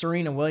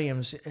Serena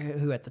Williams,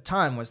 who at the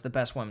time was the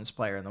best women's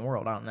player in the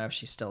world, I don't know if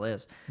she still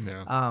is,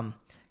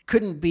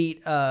 couldn't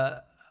beat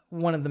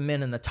one of the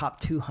men in the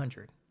top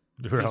 200,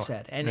 he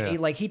said. And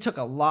he took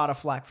a lot of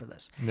flack for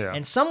this. Yeah.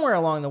 And somewhere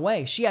along the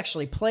way, she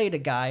actually played a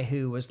guy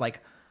who was like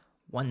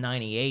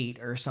 198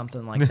 or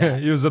something like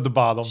that. He was at the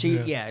bottom.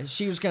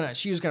 She was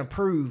gonna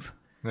prove.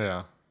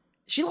 Yeah.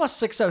 She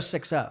lost 6-0,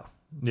 6-0.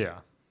 Yeah.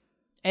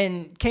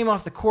 And came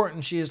off the court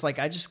and she was like,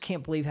 I just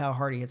can't believe how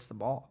hard he hits the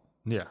ball.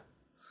 Yeah.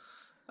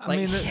 I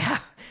mean,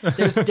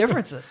 there's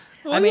differences.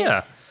 Well, I mean,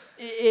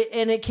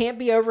 and it can't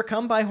be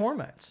overcome by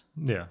hormones.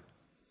 Yeah.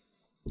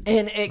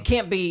 And it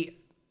can't be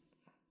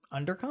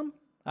undercome?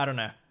 I don't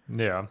know.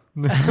 Yeah.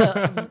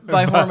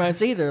 By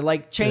hormones either.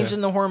 Like changing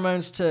the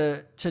hormones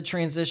to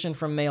transition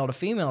from male to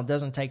female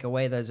doesn't take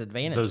away those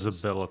advantages.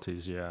 Those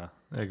abilities, yeah.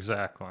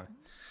 Exactly.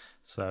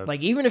 So, like,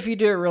 even if you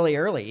do it really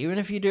early, even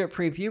if you do it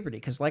pre-puberty,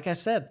 because like I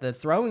said, the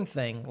throwing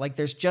thing, like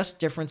there's just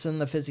difference in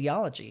the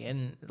physiology,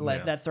 and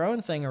like that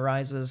throwing thing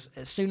arises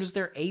as soon as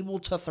they're able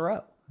to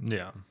throw.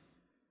 Yeah.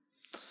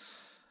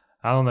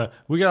 I don't know.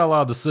 We got a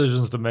lot of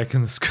decisions to make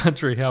in this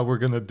country how we're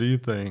going to do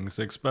things,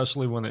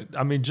 especially when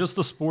just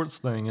the sports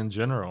thing in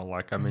general.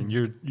 Like, I mean,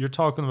 you're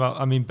talking about,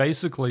 I mean,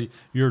 basically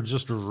you're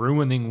just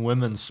ruining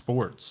women's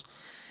sports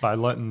by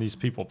letting these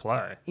people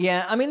play.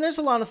 Yeah, I mean, there's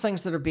a lot of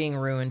things that are being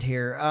ruined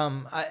here.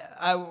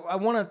 I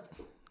want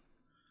to,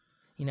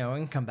 we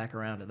can come back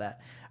around to that.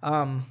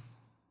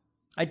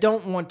 I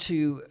don't want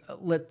to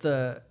let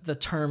the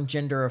term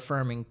gender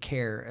affirming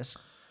care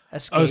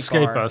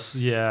escape us.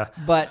 Yeah,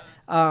 but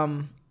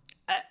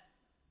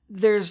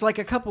there's like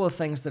a couple of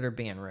things that are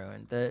being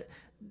ruined.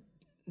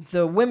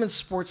 The women's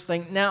sports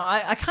thing. Now,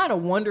 I kind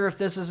of wonder if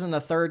this isn't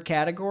a third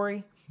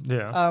category.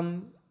 Yeah.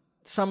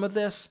 Some of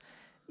this.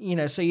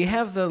 So you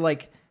have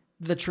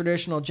the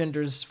traditional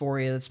gender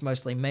dysphoria that's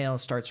mostly male,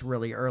 starts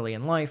really early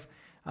in life.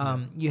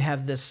 You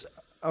have this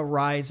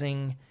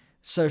arising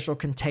social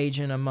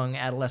contagion among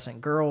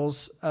adolescent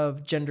girls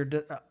of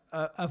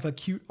of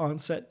acute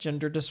onset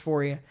gender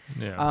dysphoria.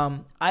 Yeah.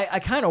 I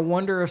kind of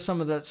wonder if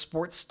some of the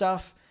sports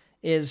stuff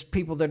is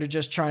people that are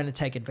just trying to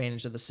take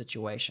advantage of the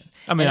situation.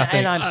 I mean,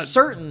 I'm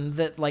certain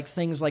that like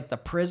things like the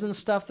prison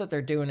stuff that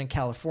they're doing in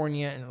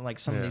California and like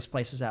some of these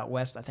places out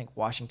west, I think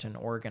Washington,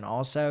 Oregon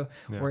also,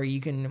 where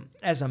you can,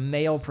 as a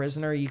male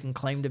prisoner, you can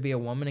claim to be a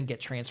woman and get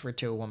transferred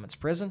to a woman's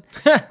prison.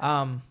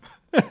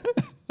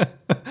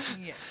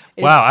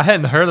 Wow, I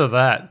hadn't heard of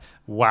that.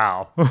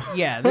 Wow.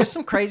 Yeah, there's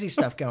some crazy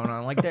stuff going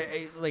on.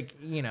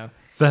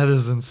 That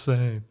is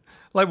insane.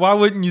 Like, why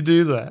wouldn't you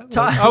do that?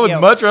 Like, I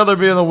would much rather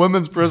be in a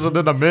women's prison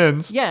than a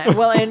men's. Yeah,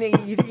 well,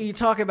 and you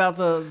talk about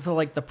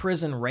the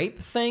prison rape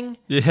thing.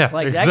 Yeah,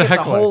 like exactly. that gets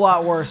a whole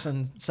lot worse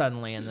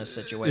suddenly in this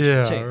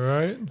situation too. Yeah,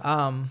 right.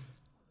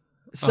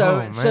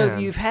 So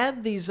you've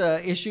had these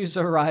issues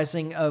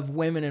arising of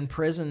women in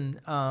prison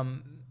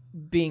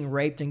being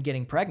raped and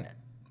getting pregnant.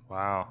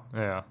 Wow.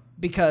 Yeah.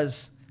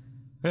 Because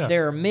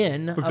there are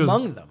men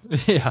among them.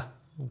 Yeah.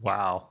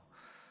 Wow.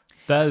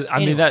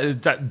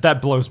 That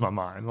blows my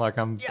mind. Like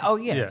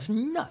it's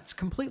nuts,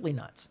 completely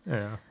nuts.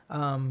 Yeah.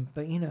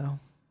 But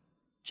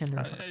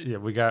gender.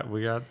 We got.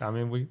 I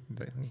mean, we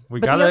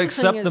got to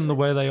accept them the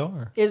way they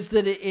are. Is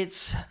that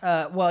it's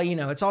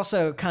it's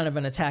also kind of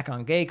an attack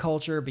on gay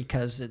culture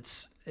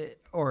because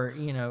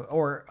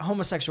or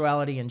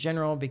homosexuality in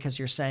general, because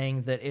you're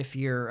saying that if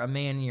you're a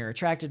man, you're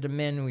attracted to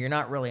men. You're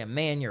not really a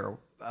man. You're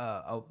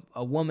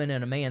a woman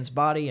in a man's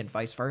body, and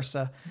vice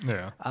versa.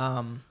 Yeah.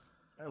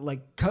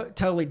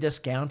 Totally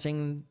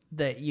discounting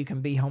that you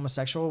can be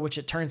homosexual, which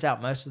it turns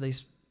out most of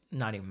these,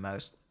 not even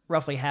most,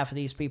 roughly half of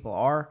these people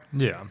are.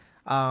 Yeah.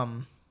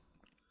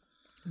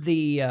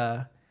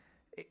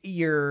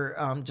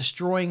 You're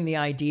destroying the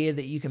idea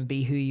that you can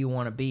be who you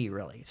want to be,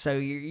 really. So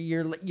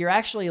you're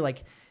actually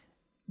like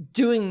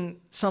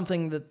doing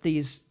something that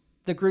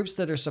the groups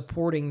that are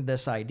supporting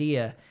this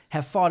idea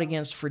have fought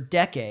against for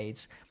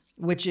decades,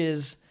 which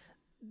is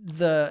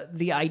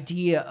the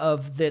idea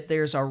of that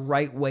there's a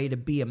right way to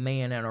be a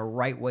man and a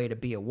right way to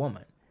be a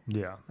woman.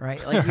 Yeah.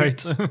 Right.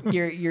 Like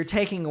you're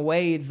taking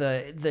away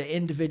the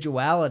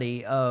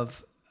individuality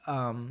of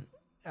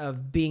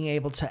being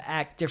able to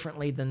act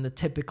differently than the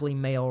typically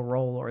male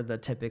role or the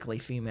typically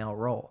female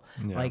role.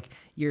 Yeah. Like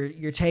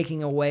you're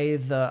taking away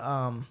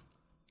the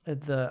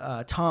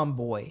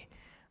tomboy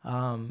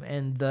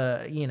and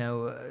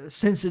the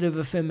sensitive,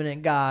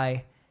 effeminate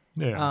guy.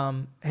 Yeah.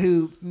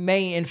 Who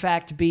may in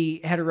fact be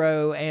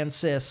hetero and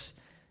cis,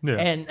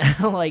 and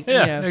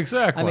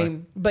exactly. I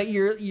mean, but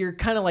you're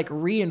kind of like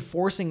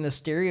reinforcing the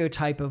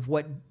stereotype of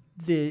what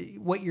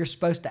you're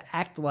supposed to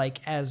act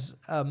like as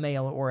a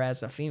male or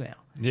as a female.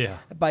 Yeah.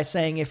 By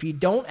saying if you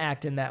don't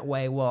act in that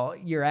way, well,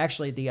 you're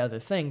actually the other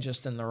thing,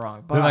 just in the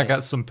wrong body. Then I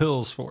got some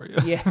pills for you.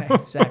 Yeah,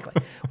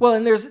 exactly. Well,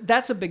 and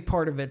that's a big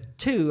part of it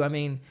too. I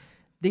mean,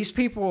 these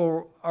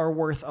people are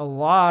worth a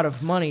lot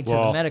of money to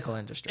the medical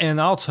industry. And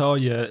I'll tell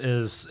you,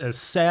 as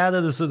sad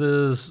as it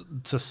is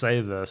to say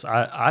this,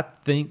 I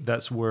think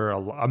that's where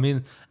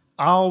I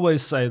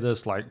always say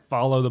this, like,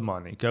 follow the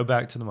money. Go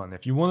back to the money.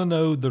 If you want to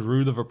know the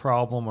root of a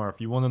problem or if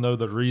you want to know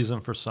the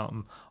reason for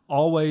something,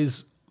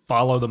 always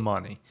follow the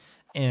money.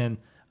 And,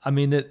 I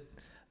mean,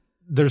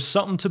 there's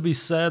something to be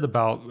said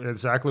about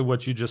exactly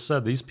what you just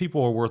said. These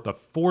people are worth a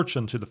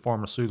fortune to the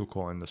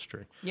pharmaceutical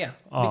industry. Yeah,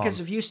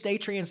 because if you stay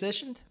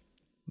transitioned...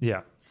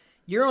 Yeah.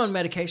 You're on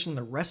medication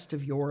the rest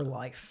of your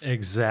life.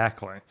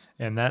 Exactly.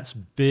 And that's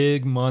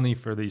big money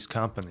for these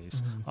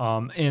companies.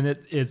 Mm-hmm. And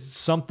it's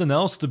something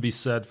else to be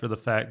said for the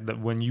fact that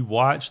when you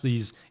watch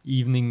these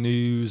evening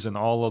news and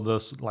all of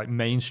this like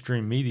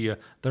mainstream media,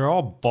 they're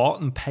all bought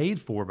and paid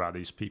for by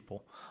these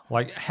people.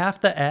 Like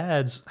half the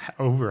ads,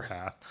 over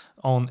half,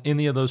 on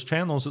any of those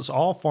channels, it's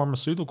all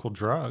pharmaceutical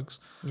drugs.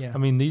 Yeah. I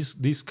mean,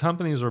 these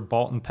companies are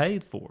bought and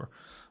paid for,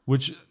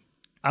 which...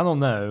 I don't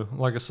know.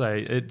 Like I say,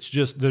 it's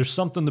just there's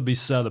something to be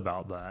said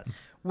about that.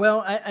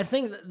 Well, I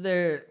think that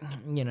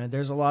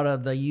there's a lot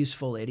of the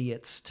useful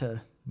idiots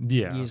to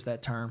use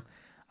that term.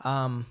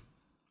 I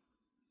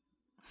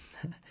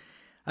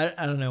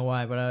don't know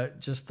why, but I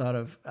just thought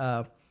of.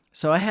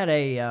 So I had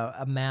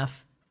a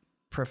math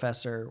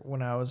professor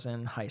when I was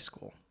in high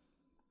school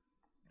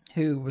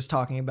who was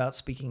talking about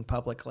speaking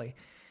publicly,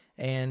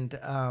 and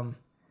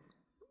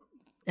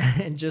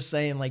just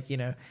saying, like,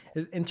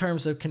 in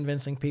terms of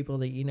convincing people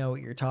that you know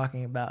what you're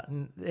talking about.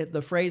 And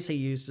the phrase he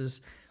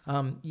uses,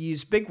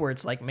 use big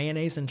words like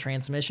mayonnaise and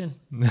transmission.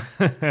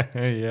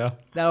 Yeah.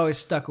 That always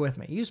stuck with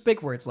me. Use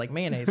big words like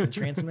mayonnaise and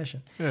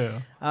transmission.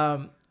 Yeah.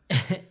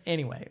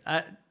 Anyway,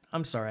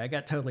 I'm sorry. I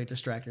got totally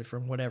distracted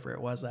from whatever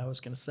it was I was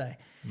going to say.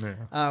 Yeah.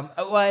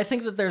 Well, I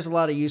think that there's a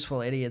lot of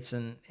useful idiots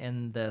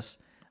in this.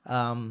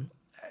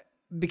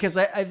 Because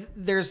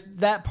there's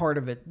that part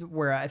of it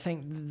where I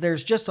think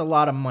there's just a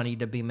lot of money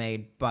to be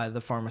made by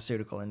the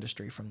pharmaceutical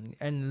industry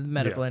and the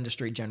medical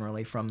industry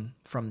generally from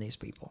these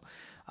people.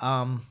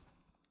 But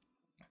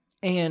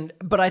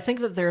I think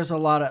that there's a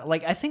lot of,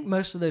 like, I think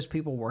most of those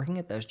people working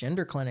at those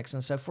gender clinics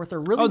and so forth are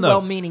really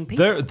well-meaning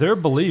people. They're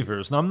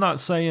believers. And I'm not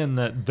saying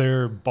that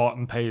they're bought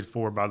and paid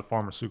for by the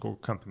pharmaceutical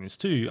companies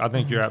too. I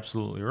think you're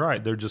absolutely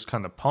right. They're just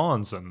kind of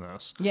pawns in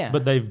this. Yeah.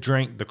 But they've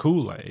drank the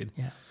Kool-Aid.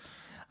 Yeah.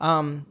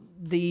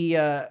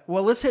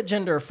 Well, let's hit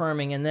gender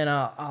affirming, and then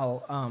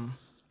I'll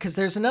because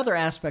there's another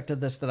aspect of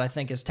this that I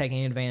think is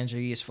taking advantage of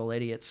useful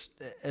idiots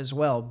as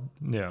well.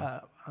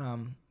 Yeah.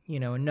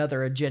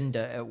 Another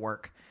agenda at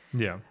work.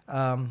 Yeah.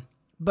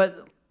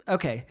 But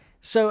okay,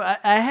 so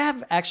I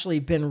have actually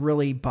been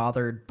really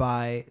bothered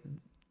by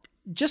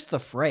just the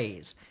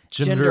phrase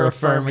gender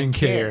affirming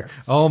care.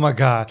 Oh my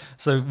God!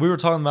 So we were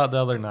talking about the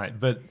other night,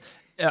 but.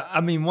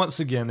 I mean, once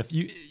again, if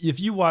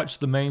you watch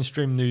the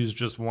mainstream news,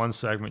 just one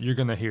segment, you're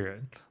going to hear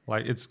it.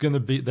 Like, it's going to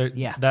be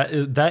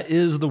that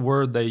is the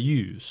word they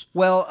use.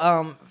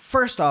 Well,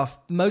 first off,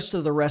 most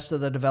of the rest of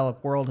the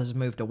developed world has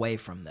moved away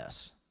from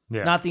this.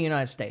 Yeah. Not the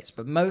United States,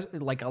 but most,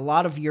 like a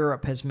lot of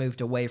Europe has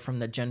moved away from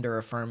the gender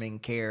affirming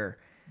care,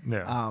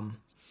 I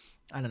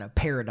don't know,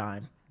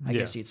 paradigm, I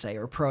guess you'd say,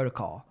 or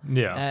protocol.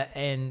 Yeah.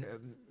 And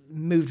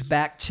moved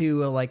back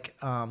to a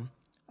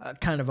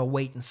kind of a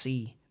wait and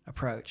see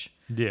approach.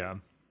 Yeah.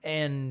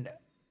 And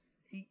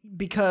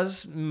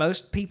because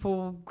most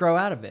people grow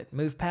out of it,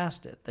 move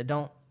past it. They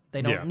don't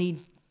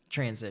need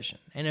transition.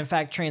 And in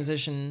fact,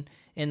 transition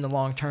in the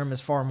long term is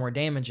far more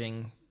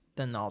damaging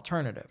than the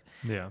alternative.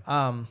 Yeah.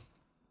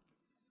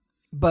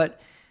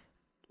 But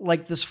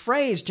like this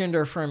phrase,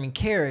 gender affirming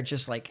care, it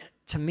just like,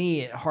 to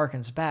me, it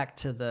harkens back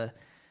to the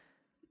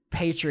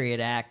Patriot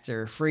Act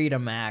or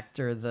Freedom Act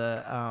or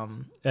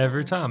the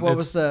every time. What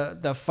was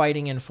the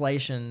fighting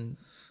inflation?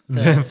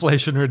 The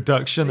Inflation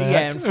Reduction Act.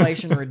 Yeah,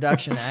 Inflation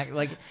Reduction Act.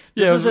 Like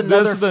this is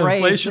another the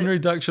phrase. Inflation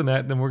Reduction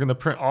Act, then we're going to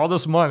print all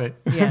this money.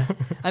 Yeah,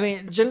 I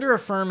mean, gender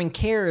affirming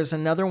care is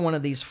another one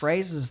of these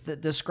phrases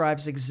that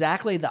describes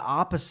exactly the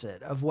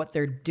opposite of what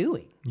they're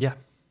doing. Yeah,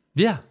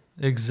 yeah,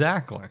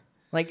 exactly.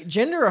 Like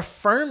gender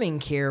affirming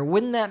care,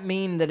 wouldn't that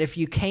mean that if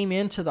you came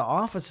into the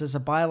office as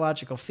a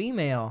biological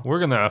female, we're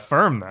going to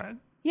affirm that?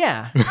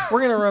 Yeah,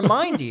 we're going to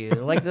remind you,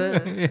 like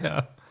the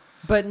yeah.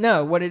 But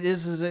no, what it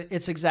is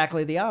it's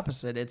exactly the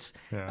opposite. It's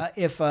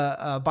if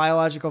a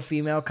biological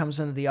female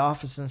comes into the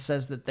office and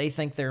says that they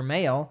think they're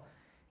male,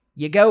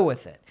 you go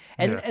with it.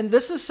 And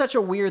this is such a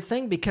weird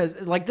thing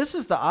because like this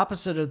is the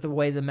opposite of the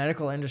way the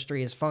medical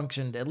industry has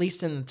functioned, at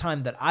least in the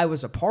time that I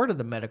was a part of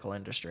the medical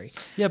industry.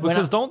 Yeah,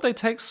 because don't they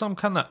take some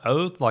kind of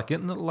oath? Like,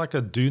 isn't it like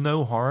a do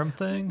no harm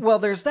thing? Well,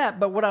 there's that.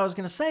 But what I was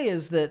going to say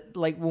is that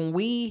like when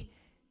we,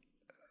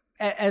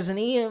 as an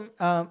EMT,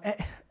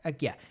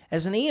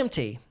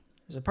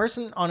 as a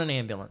person on an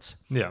ambulance,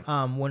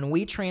 when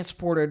we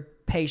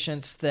transported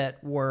patients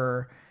that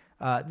were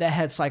that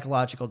had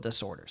psychological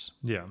disorders,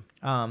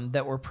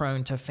 that were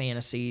prone to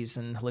fantasies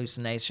and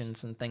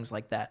hallucinations and things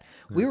like that,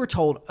 we were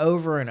told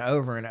over and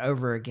over and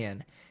over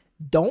again,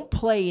 don't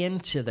play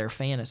into their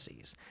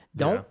fantasies.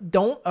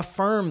 Don't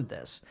affirm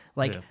this.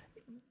 Like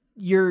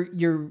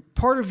your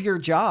part of your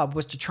job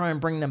was to try and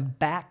bring them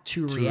back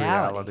to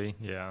reality.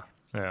 Yeah.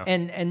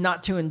 And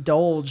not to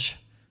indulge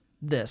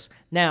this.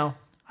 Now,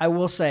 I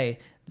will say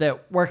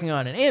that working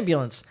on an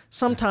ambulance,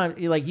 sometimes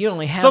like you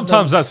only have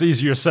that's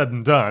easier said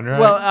than done, right?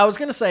 Well, I was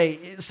going to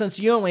say, since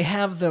you only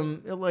have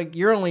them, like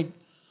you're only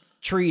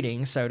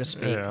treating, so to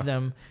speak,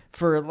 them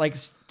for like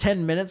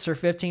 10 minutes or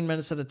 15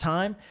 minutes at a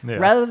time,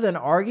 rather than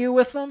argue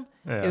with them,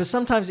 it was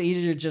sometimes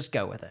easier to just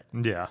go with it.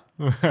 Yeah,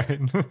 right.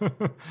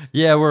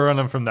 Yeah, we're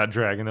running from that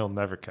dragon; they'll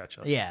never catch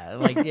us. Yeah,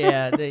 like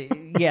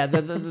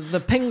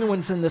the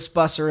penguins in this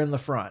bus are in the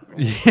front.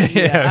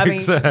 I mean,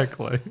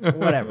 exactly.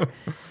 Whatever.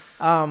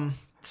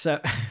 So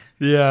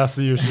yeah, I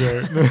see your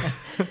shirt.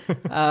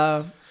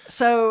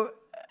 So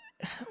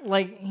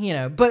like, you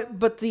know,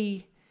 but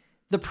the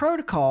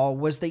protocol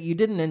was that you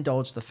didn't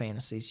indulge the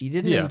fantasies. You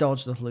didn't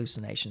indulge the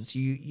hallucinations.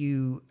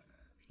 You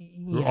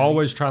We're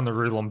always trying to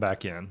reel them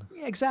back in.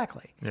 Yeah,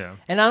 exactly. Yeah.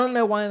 And I don't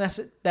know why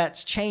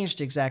that's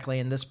changed exactly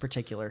in this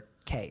particular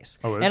case.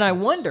 And I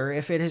wonder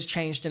if it has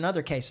changed in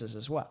other cases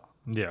as well.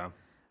 Yeah.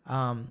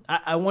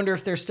 I wonder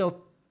if they're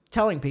still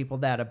telling people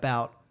that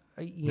about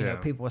you know,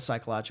 people with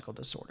psychological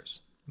disorders.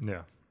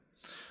 Yeah.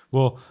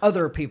 Well,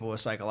 other people with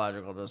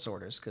psychological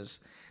disorders, because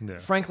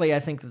frankly, I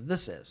think that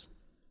this is.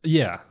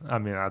 Yeah. I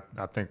mean, I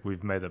think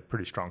we've made a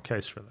pretty strong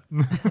case for that.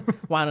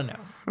 Well, I don't know.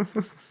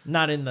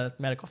 Not in the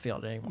medical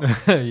field anymore.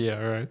 Yeah,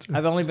 right.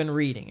 I've only been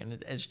reading,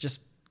 and it's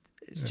just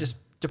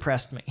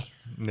depressed me.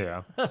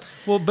 Yeah.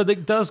 Well, but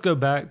it does go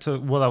back to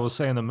what I was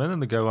saying a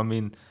minute ago. I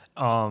mean,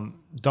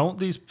 don't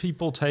these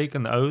people take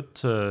an oath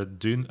to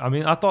do? I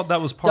mean, I thought that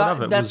was part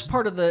of it. That's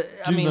part of the.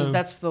 I mean,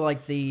 that's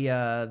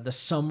the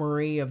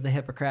summary of the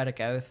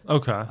Hippocratic Oath.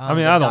 Okay. I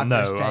mean, I don't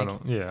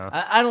know.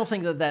 I don't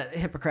think that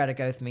Hippocratic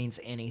Oath means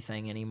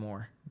anything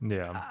anymore.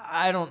 Yeah.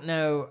 I don't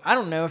know. I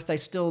don't know if they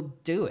still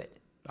do it.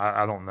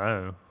 I don't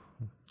know.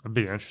 I'd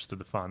be interested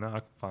to find out. I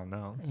can find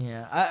out.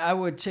 Yeah, I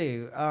would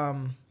too. I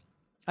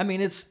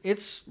mean,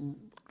 it's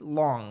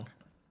long.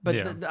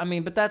 But I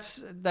mean, but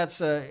that's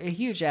a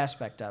huge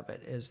aspect of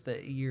it, is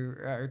that you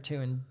are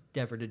to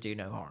endeavor to do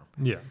no harm.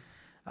 Yeah.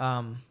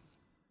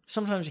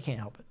 Sometimes you can't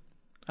help it.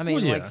 I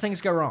mean, like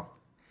things go wrong.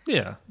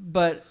 Yeah.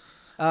 But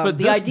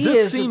the idea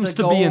this seems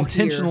to be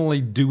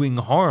intentionally doing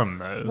harm,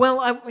 though. Well,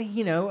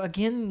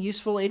 again,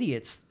 useful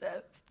idiots,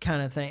 that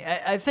kind of thing.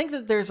 I think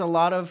that there's a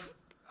lot of.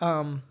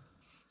 I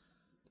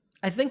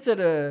think that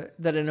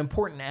an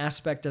important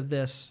aspect of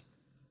this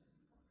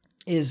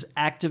is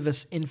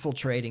activists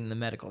infiltrating the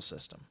medical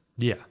system.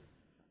 Yeah.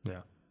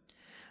 Yeah.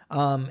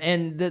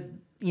 And that,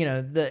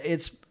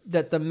 it's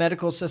that the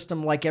medical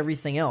system, like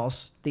everything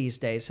else these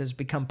days, has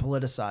become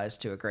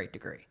politicized to a great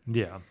degree.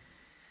 Yeah.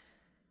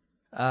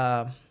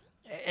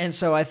 And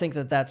so I think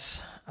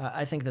that's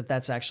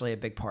actually a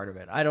big part of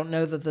it. I don't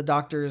know that the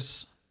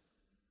doctors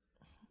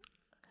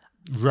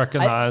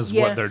recognize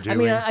what they're doing. I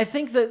mean, I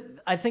think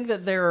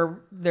that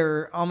there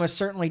are almost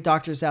certainly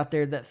doctors out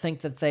there that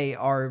think that they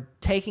are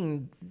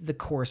taking the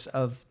course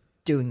of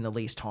doing the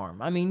least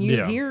harm. I mean,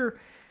 you hear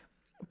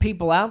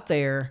people out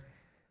there,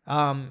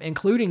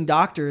 including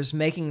doctors,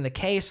 making the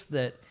case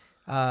that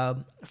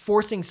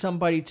forcing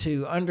somebody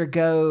to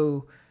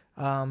undergo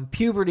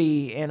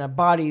puberty in a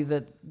body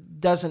that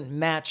doesn't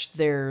match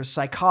their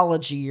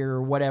psychology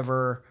or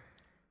whatever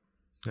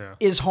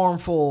is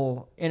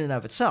harmful in and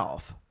of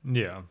itself.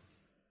 Yeah.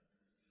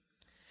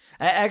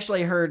 I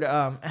actually heard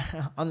on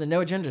the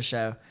No Agenda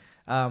show,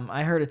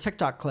 I heard a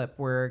TikTok clip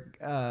where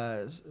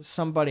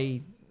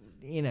somebody,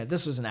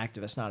 this was an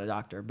activist, not a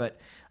doctor, but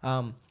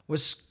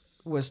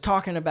was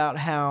talking about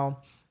how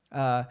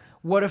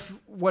what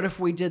if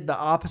we did the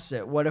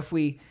opposite? What if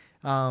we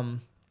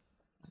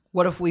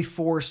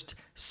forced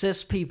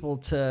cis people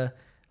to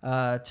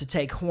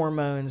take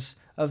hormones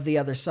of the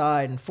other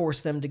side and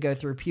force them to go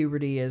through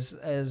puberty as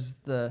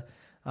the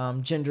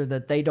gender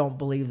that they don't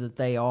believe that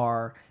they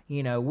are?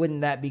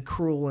 Wouldn't that be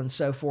cruel and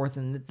so forth?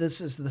 And this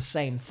is the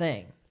same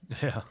thing.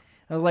 Yeah.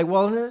 I was like,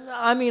 well,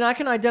 I mean, I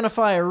can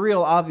identify a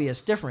real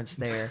obvious difference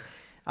there.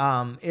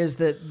 Is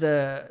that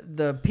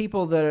the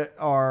people that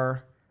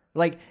are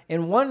like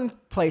in one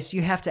place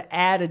you have to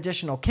add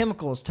additional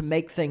chemicals to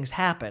make things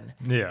happen.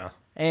 Yeah.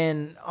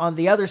 And on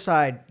the other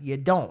side, you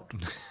don't.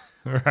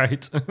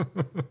 Right.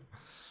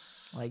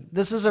 Like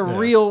this is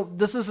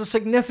a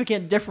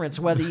significant difference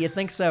whether you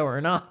think so or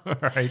not.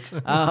 Right.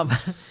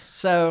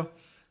 So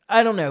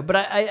I don't know, but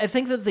I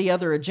think that the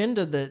other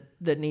agenda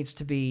that needs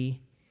to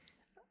be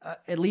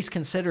at least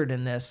considered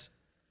in this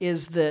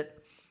is that,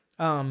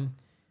 and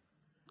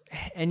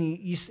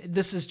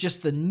this is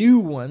just the new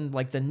one,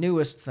 like the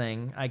newest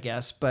thing, I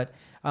guess, but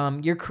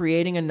you're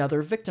creating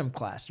another victim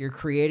class. You're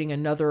creating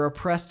another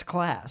oppressed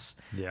class.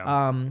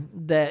 Yeah.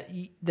 That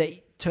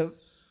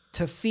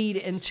to feed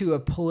into a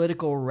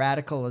political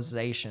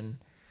radicalization,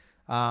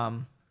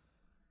 and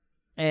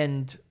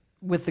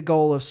with the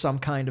goal of some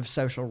kind of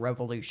social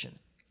revolution.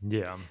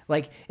 Yeah.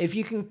 Like, if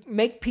you can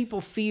make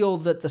people feel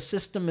that the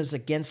system is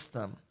against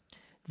them,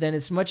 then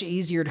it's much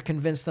easier to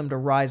convince them to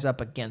rise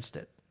up against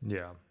it.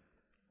 Yeah.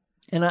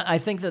 And I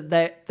think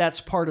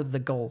that's part of the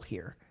goal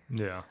here.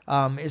 Yeah.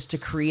 Is to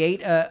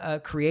create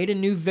a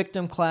new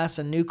victim class,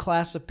 a new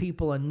class of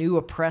people, a new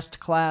oppressed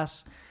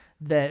class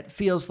that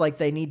feels like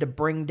they need to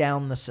bring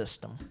down the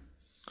system.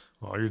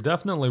 Well, you're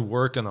definitely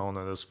working on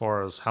it as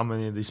far as how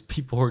many of these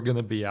people are going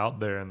to be out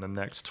there in the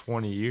next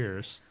 20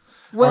 years.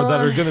 Or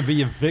that are going to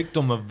be a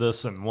victim of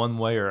this in one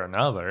way or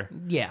another.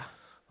 Yeah.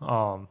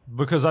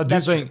 Because I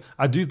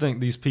do think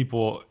these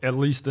people, at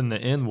least in the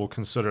end, will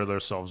consider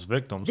themselves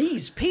victims.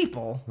 These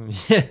people?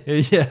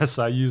 Yes,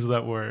 I use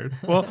that word.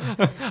 Well,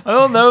 I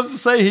don't know if to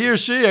say he or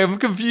she. I'm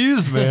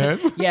confused, man.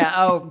 Yeah.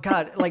 Oh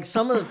God. Like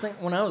some of the things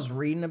when I was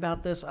reading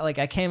about this, like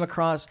I came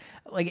across,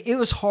 like it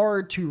was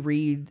hard to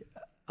read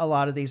a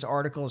lot of these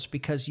articles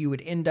because you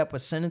would end up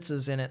with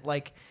sentences in it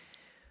like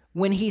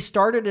when he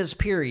started his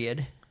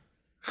period.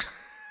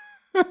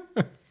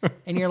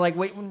 And you're like,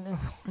 wait,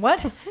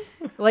 what?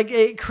 Like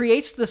it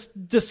creates this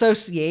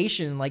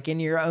dissociation, like in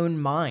your own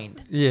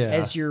mind,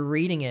 as you're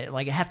reading it.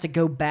 Like I have to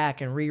go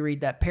back and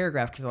reread that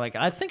paragraph because, like,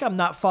 I think I'm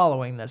not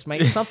following this.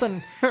 Maybe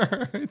something,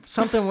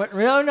 something went.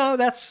 No,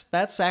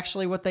 that's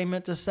actually what they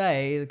meant to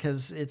say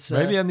because it's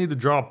maybe I need to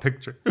draw a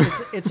picture.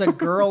 It's a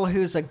girl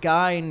who's a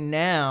guy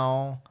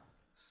now,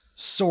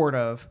 sort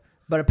of,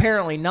 but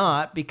apparently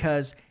not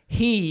because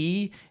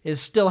he is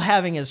still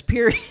having his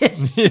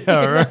period.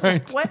 Yeah,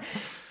 right. What?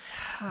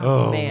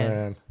 Oh,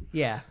 man.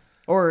 Yeah.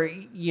 Or,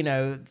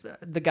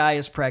 the guy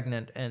is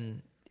pregnant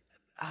and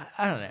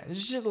I don't know.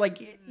 It's just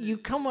like you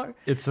come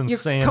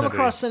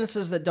across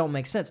sentences that don't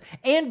make sense.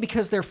 And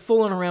because they're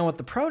fooling around with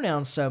the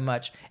pronouns so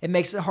much, it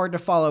makes it hard to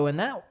follow in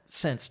that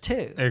sense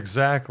too.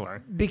 Exactly.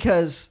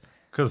 Because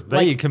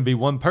they can be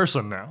one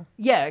person now.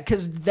 Yeah,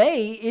 because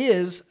they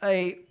is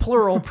a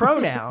plural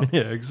pronoun.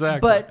 Yeah,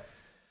 exactly. But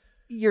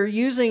you're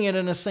using it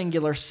in a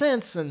singular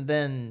sense and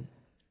then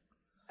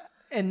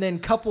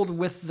coupled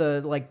with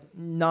the like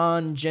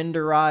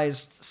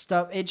non-genderized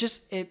stuff,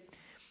 it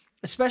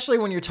especially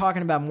when you're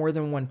talking about more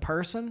than one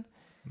person.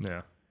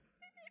 Yeah.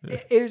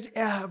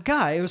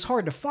 It was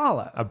hard to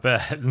follow. I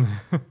bet.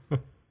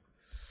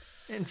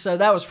 And so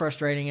that was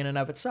frustrating in and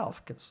of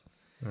itself because,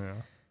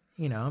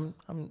 I'm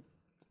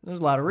there's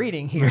a lot of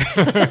reading here.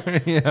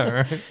 Yeah,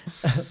 right.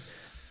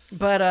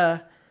 But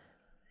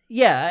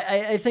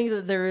I think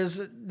that there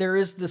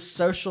is this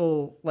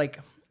social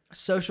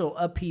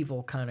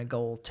upheaval kind of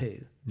goal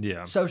too.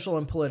 Yeah. Social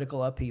and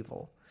political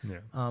upheaval.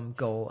 Yeah.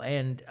 Goal.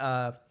 And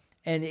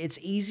it's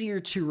easier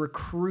to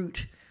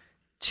recruit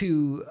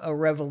to a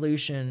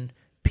revolution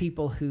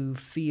people who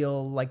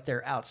feel like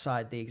they're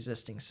outside the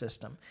existing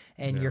system.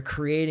 And you're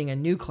creating a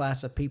new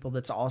class of people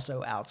that's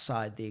also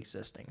outside the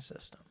existing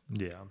system.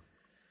 Yeah.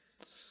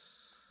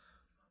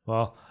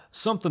 Well,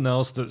 something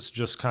else that's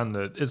just kind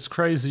of, it's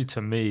crazy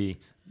to me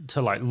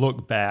to like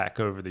look back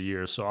over the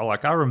years. So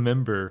I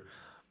remember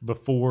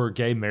before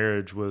gay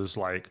marriage was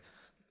like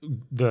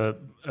the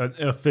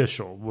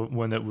official,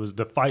 when it was,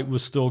 the fight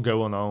was still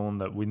going on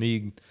that we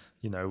need,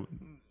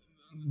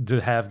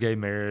 to have gay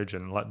marriage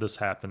and let this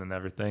happen and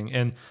everything.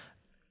 And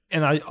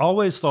And I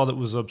always thought it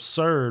was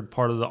absurd,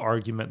 part of the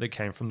argument that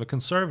came from the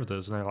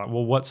conservatives. And they're like,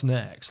 well, what's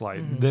next?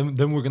 Like,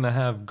 then we're going to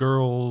have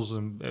girls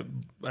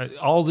and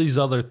all these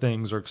other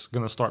things are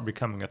going to start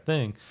becoming a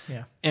thing.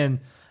 Yeah. And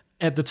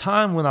at the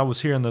time when I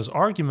was hearing those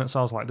arguments,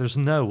 I was like, there's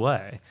no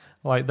way.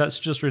 Like, that's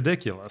just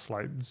ridiculous.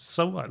 Like,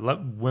 so what?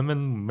 Let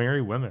women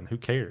marry women. Who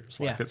cares?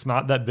 Like, it's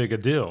not that big a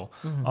deal.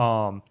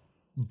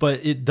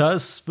 But it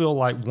does feel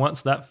like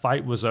once that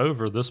fight was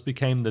over, trans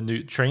became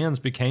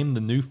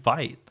the new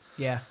fight.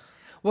 Yeah.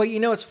 Well,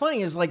 what's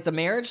funny is like the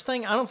marriage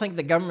thing. I don't think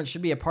the government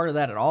should be a part of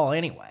that at all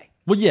anyway.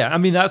 Well, yeah, I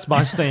mean, that's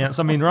my stance.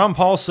 I mean, Ron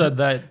Paul said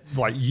that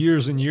like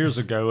years and years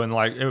ago. And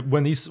like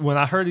when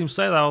I heard him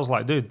say that, I was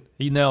like, dude,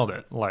 he nailed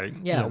it. Like,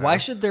 yeah, why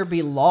should there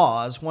be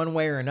laws one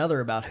way or another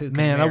about who can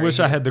marry I wish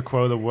I had the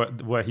quote of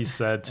what he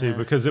said too,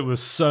 because it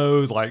was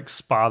so like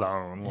spot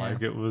on.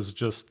 Like it was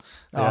just.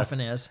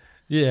 Often is.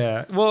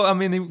 Yeah. Well, I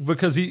mean,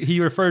 because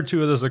he referred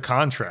to it as a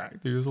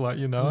contract. He was like,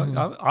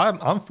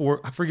 I'm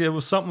for, I forget, it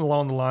was something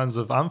along the lines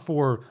of, I'm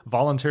for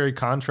voluntary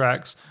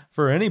contracts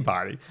for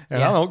anybody.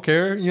 And I don't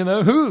care,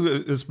 who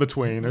it's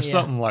between or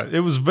something like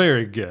it. Was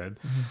very good.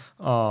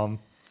 So,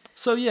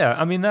 yeah,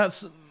 I mean,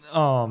 that's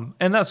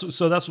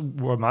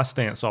where my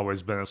stance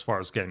always been as far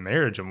as gay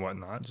marriage and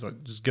whatnot.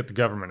 Just get the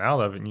government out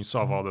of it and you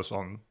solve all this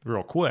on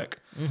real quick.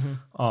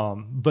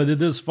 But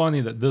it is funny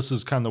that this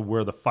is kind of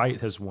where the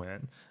fight has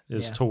went.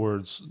 Is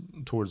towards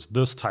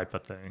this type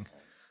of thing.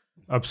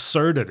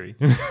 Absurdity.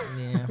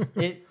 Yeah.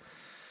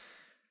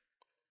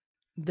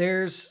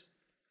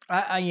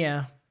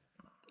 I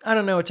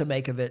don't know what to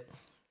make of it.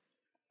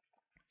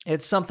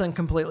 It's something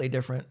completely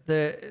different.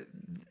 It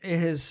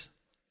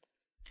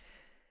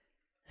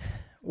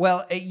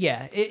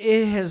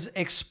has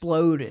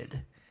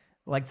exploded.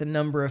 Like the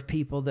number of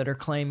people that are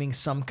claiming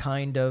some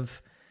kind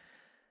of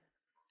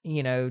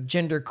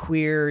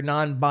genderqueer,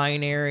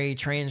 non-binary,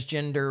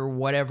 transgender,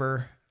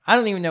 whatever. I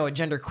don't even know what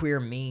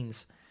genderqueer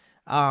means.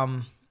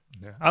 I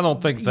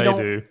don't think they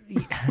do.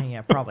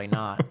 Yeah, probably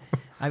not.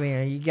 I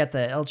mean, you get the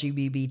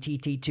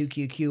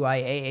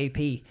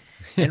LGBTT2QQIAAP.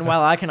 And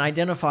while I can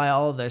identify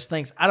all of those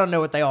things, I don't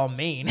know what they all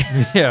mean.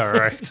 Yeah,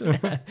 right.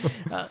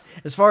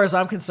 As far as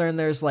I'm concerned,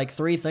 there's like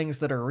 3 things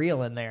that are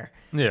real in there.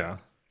 Yeah.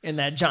 In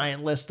that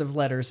giant list of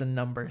letters and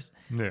numbers.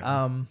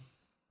 Yeah.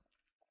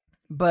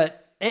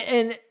 But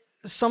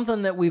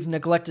something that we've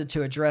neglected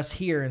to address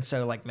here, and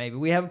so like maybe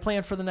we have a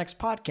plan for the next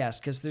podcast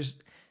because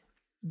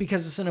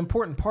it's an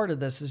important part of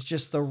this is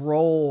just the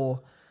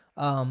role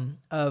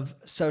of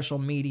social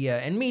media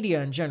and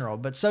media in general,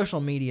 but social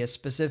media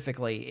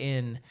specifically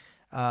in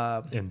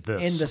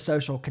the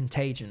social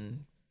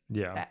contagion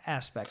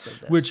aspect of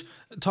this. Which,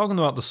 talking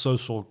about the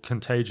social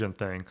contagion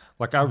thing,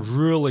 like I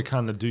really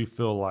kind of do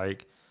feel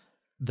like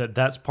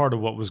that's part of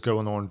what was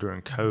going on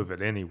during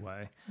COVID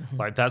anyway.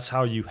 Like that's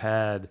how you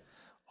had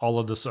all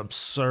of this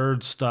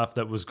absurd stuff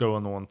that was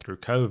going on through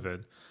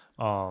COVID.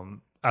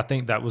 I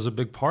think that was a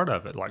big part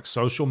of it, like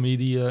social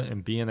media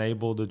and being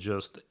able to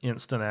just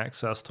instant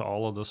access to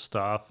all of this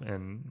stuff.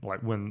 And like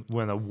when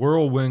a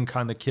whirlwind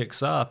kind of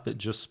kicks up, it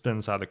just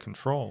spins out of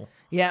control.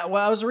 Yeah,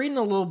 well, I was reading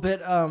a little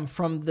bit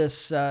from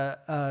this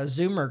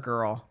Zoomer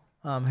girl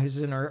who's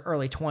in her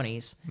early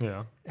 20s.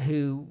 Yeah.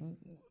 Who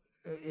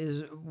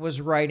was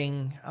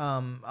writing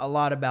a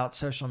lot about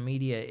social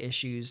media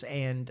issues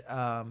and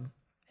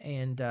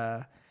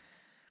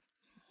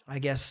I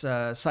guess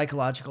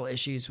psychological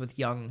issues with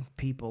young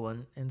people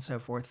and so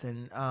forth.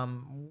 And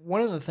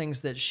one of the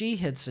things that she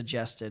had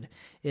suggested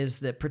is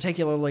that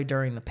particularly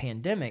during the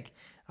pandemic,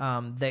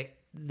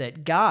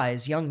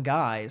 that young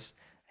guys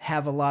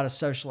have a lot of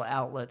social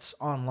outlets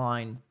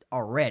online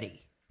already.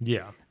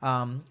 Yeah.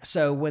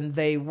 So when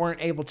they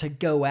weren't able to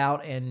go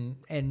out and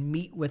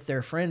meet with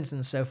their friends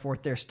and so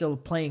forth, they're still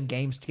playing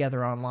games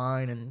together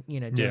online and,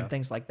 doing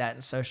things like that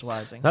and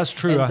socializing. That's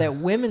true. And that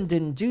women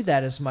didn't do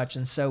that as much.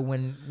 And so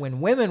when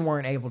women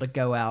weren't able to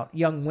go out,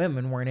 young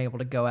women weren't able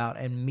to go out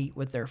and meet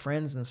with their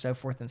friends and so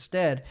forth,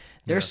 instead,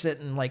 they're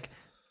sitting like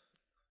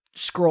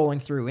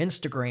scrolling through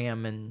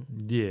Instagram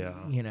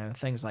and,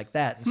 things like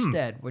that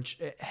instead, which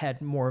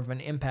had more of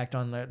an impact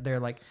on their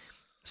like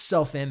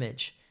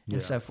self-image.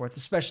 And so forth,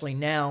 especially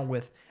now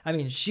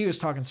she was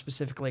talking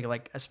specifically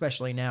like,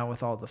 especially now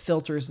with all the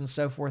filters and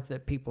so forth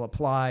that people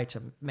apply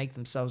to make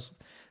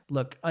themselves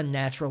look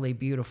unnaturally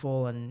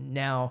beautiful. And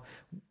now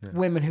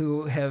women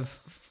who have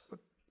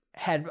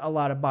had a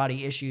lot of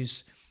body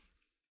issues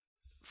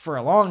for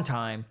a long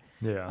time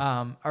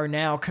are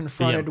now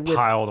confronted with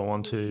piled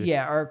onto.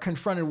 Yeah, are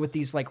confronted with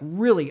these like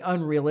really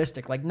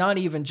unrealistic, like not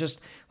even just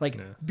like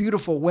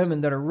beautiful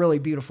women that are really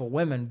beautiful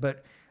women,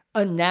 but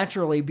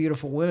unnaturally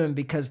beautiful women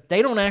because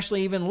they don't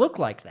actually even look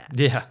like that.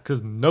 Yeah,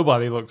 because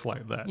nobody looks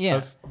like that.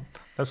 Yeah.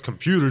 That's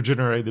computer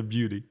generated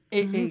beauty.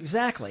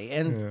 Exactly.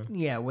 And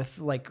with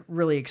like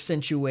really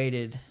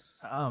accentuated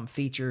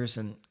features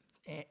and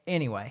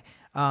anyway.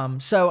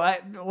 So I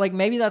like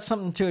maybe that's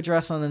something to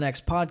address on the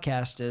next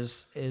podcast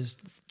is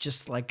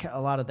just like a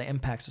lot of the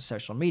impacts of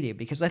social media,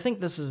 because I think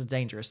this is a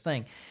dangerous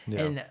thing.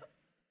 Yeah.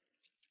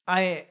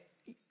 And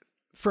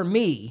for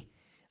me,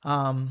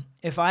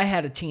 if I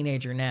had a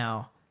teenager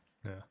now,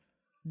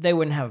 they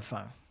wouldn't have a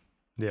phone.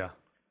 Yeah.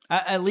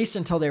 At least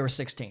until they were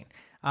 16.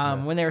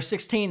 When they were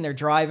 16, they're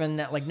driving.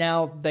 That like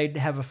now they'd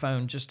have a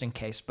phone just in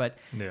case. But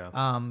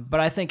but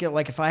I think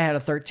like if I had a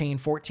 13,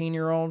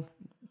 14-year-old,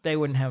 they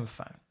wouldn't have a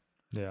phone.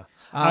 Yeah.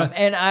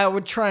 And I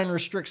would try and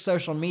restrict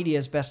social media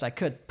as best I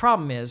could.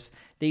 Problem is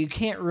that you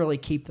can't really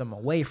keep them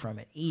away from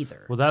it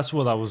either. Well, that's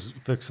what I was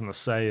fixing to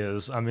say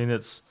is, I mean,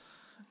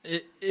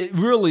 it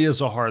really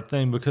is a hard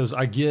thing because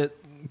I get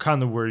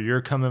kind of where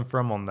you're coming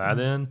from on that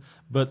end,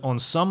 but on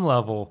some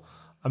level,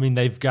 I mean,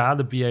 they've got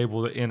to be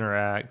able to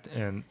interact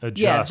and adjust.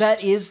 Yeah,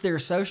 that is their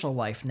social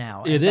life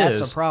now. And that's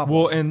a problem.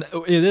 Well, and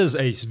it is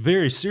a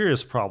very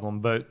serious problem,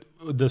 but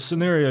the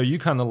scenario you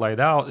kind of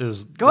laid out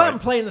is... Go out and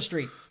play in the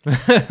street.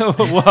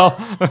 Well,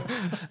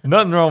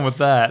 nothing wrong with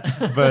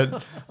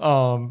that,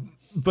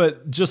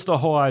 but just the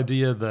whole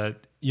idea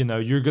that, you know,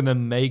 you're going to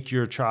make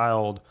your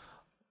child...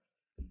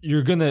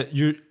 You're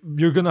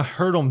gonna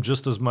hurt them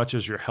just as much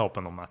as you're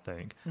helping them. I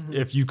think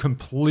if you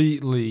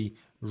completely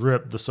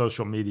rip the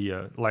social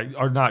media,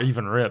 or not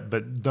even rip,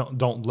 but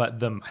don't let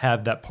them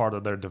have that part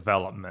of their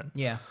development.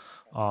 Yeah.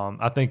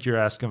 I think you're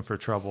asking for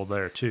trouble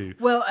there too.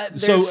 Well,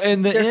 there's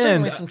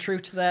certainly some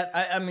truth to that.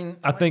 I mean,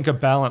 I think a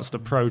balanced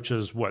approach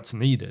is what's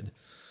needed.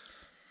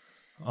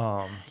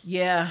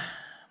 Yeah.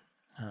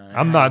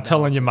 I'm not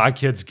telling you my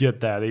kids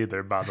get that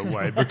either, by the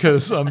way,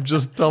 because I'm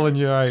just telling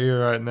you right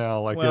here, right now.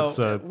 Like it's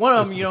one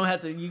of them you don't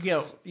have to.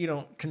 You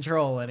don't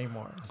control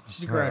anymore.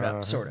 She's grown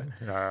up, sort of.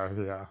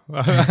 Yeah.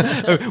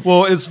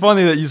 Well, it's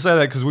funny that you say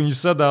that because when you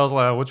said that, I was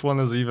like, which one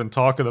is he even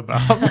talking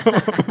about?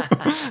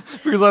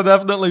 Because I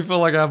definitely feel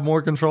like I have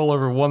more control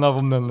over one of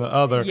them than the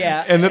other.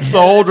 Yeah, and it's the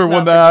older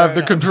one that I have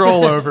the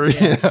control over.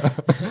 Yeah.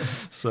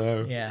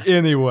 So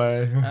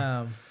anyway.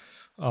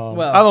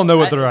 Well, I don't know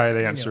what the right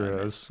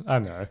answer is. I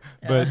know,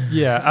 but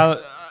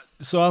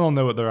so I don't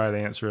know what the right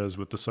answer is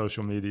with the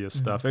social media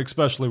stuff,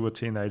 especially with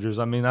teenagers.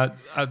 I mean,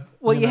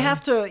 you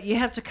have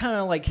to kind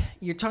of like,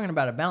 you're talking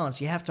about a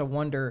balance. You have to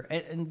wonder,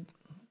 and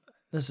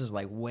this is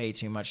like way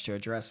too much to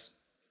address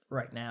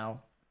right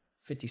now,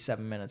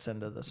 57 minutes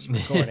into this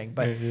recording,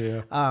 but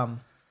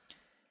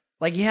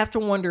like you have to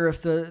wonder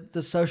if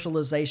the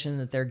socialization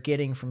that they're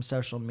getting from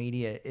social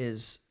media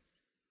is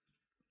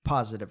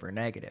positive or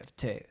negative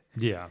too.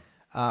 Yeah.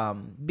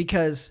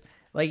 Because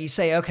like you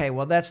say, okay,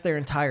 well that's their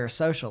entire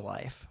social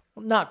life.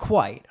 Well, not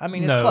quite. I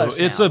mean, it's no, close.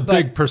 It's now, a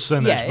big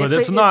percentage, but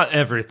it's not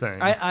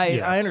everything.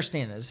 I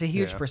understand this. It's a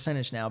huge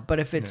percentage now, but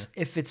if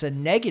it's a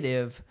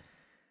negative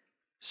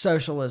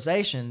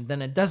socialization,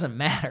 then it doesn't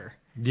matter.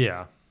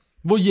 Yeah.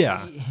 Well,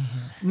 yeah.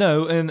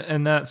 No,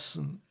 and that's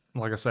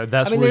like I said.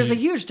 That's. I mean, there's a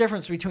huge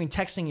difference between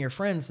texting your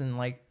friends and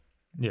like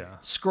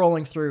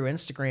scrolling through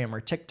Instagram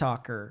or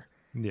TikTok or.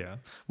 Yeah.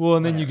 Well,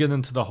 and then you get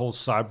into the whole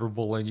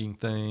cyberbullying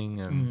thing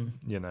and,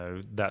 you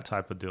know, that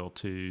type of deal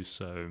too.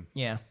 So,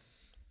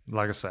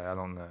 like I say, I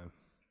don't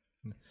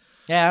know.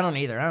 Yeah, I don't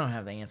either. I don't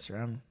have the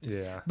answer.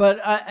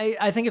 But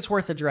I think it's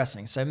worth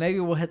addressing. So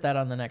maybe we'll hit that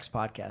on the next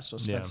podcast. We'll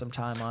spend some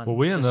time on. Well,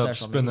 we ended up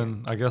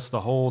spending, media. I guess,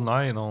 the whole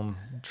night on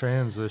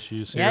trans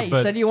issues here. Yeah, you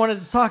said you wanted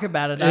to talk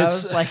about it. I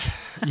was like.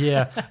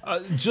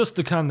 Just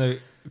to kind of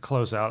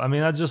close out. I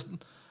mean,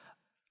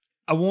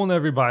 I want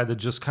everybody to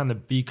just kind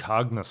of be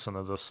cognizant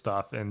of this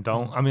stuff and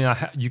don't. I mean,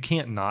 you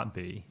can't not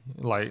be.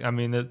 Like, I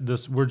mean,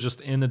 we're just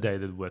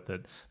inundated with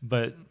it.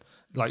 But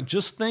like,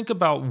 just think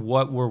about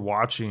what we're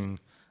watching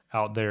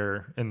out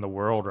there in the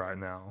world right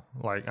now.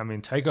 Like, I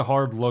mean, take a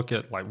hard look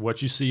at like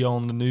what you see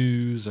on the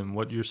news and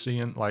what you're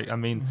seeing. Like, I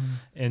mean,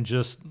 and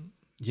just,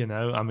 you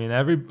know, I mean,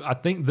 I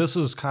think this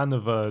is kind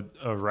of a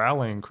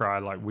rallying cry.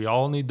 Like, we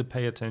all need to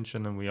pay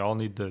attention and we all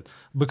need to,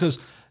 because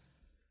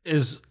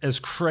as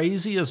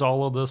crazy as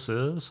all of this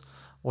is,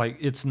 like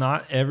it's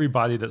not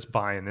everybody that's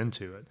buying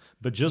into it.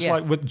 But just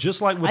like with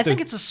I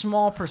think it's a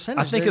small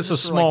percentage. I think it's a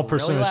small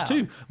percentage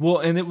too. Well,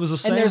 and it was the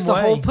same way. And there's the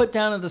whole put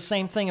down of the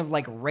same thing of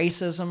like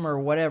racism or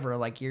whatever.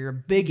 Like you're a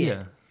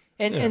bigot,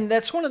 and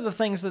that's one of the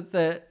things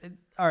that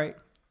all right.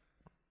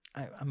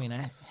 I mean,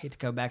 I hate to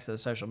go back to the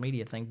social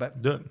media thing, but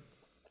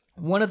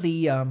one of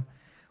the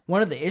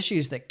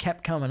issues that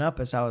kept coming up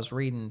as I was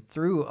reading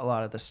through a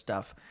lot of this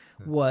stuff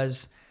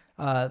was.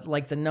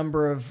 Like the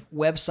number of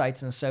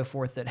websites and so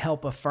forth that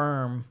help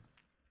affirm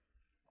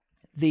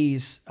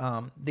these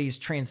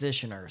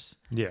transitioners,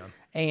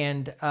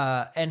 and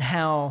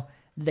how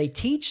they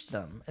teach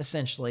them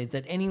essentially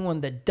that anyone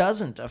that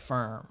doesn't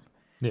affirm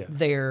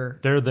their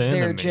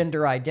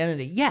gender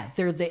identity,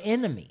 they're the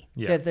enemy,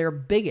 that they're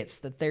bigots,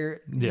 that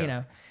they're you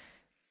know,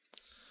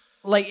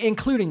 like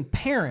including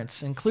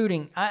parents,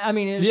 I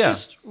mean it's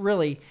just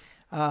really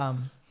I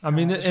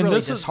mean it's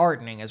really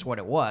disheartening is what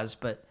it was,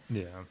 but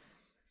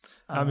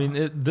I mean,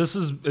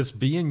 it's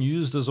being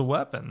used as a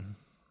weapon.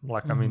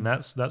 Like, I mean,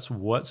 that's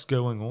what's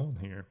going on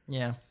here.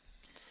 Yeah.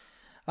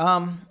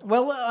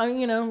 Well,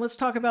 you know, let's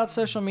talk about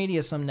social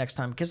media some next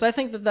time because I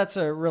think that's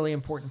a really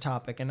important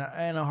topic and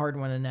a hard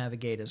one to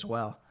navigate as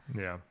well.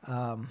 Yeah.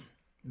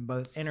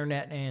 Both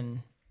internet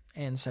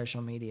and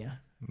social media.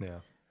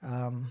 Yeah.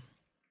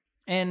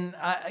 And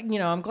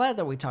I'm glad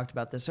that we talked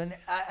about this. And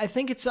I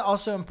think it's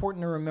also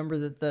important to remember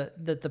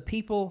that the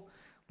people,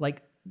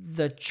 like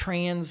the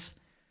trans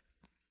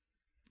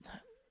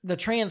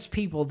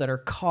people that are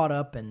caught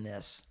up in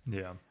this,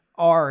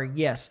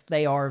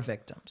 they are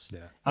victims.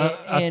 Yeah,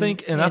 I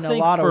think in a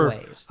lot of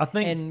ways.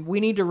 And we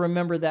need to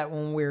remember that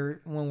when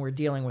we're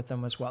dealing with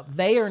them as well.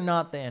 They are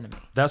not the enemy.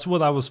 That's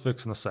what I was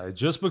fixing to say.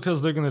 Just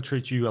because they're going to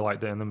treat you like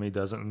the enemy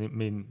doesn't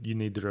mean you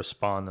need to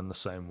respond in the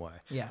same way.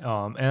 Yeah.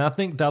 And I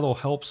think that'll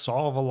help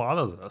solve a lot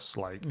of this.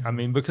 Like, I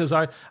mean, because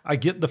I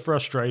get the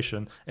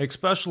frustration,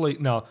 especially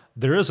now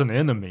there is an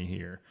enemy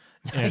here.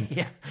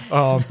 And,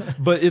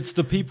 but it's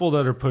the people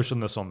that are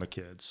pushing this on the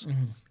kids.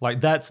 Like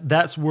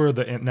that's where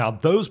now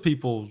those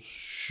people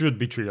should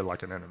be treated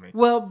like an enemy.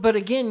 Well, but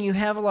again, you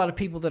have a lot of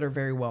people that are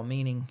very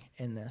well-meaning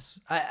in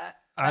this.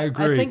 I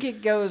agree. I think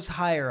it goes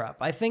higher up.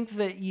 I think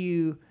that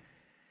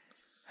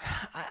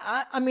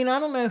I mean, I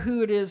don't know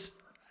who it is.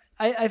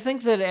 I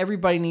think that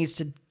everybody needs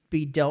to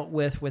be dealt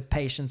with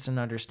patience and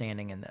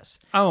understanding in this.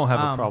 I don't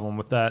have a problem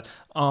with that.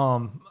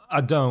 I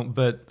don't,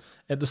 but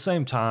at the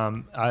same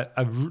time,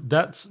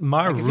 that's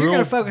my rule. If you're going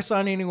to focus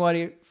on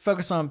anybody,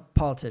 focus on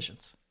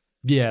politicians.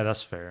 Yeah,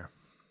 that's fair.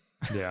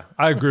 Yeah,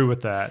 I agree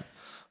with that.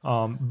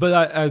 But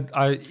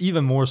I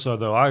even more so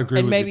though, I agree.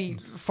 And with maybe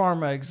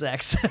pharma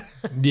execs.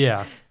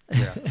 Yeah.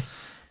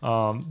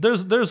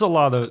 There's a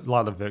lot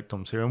of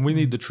victims here, and we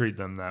need to treat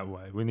them that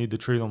way. We need to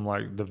treat them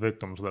like the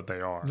victims that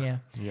they are. Yeah.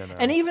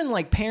 And even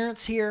like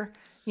parents here,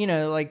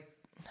 like.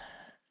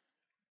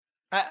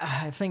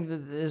 I think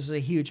that this is a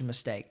huge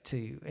mistake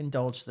to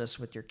indulge this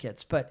with your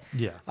kids, but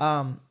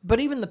but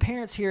even the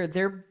parents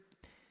here,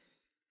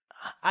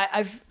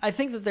 I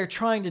think that they're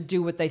trying to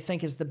do what they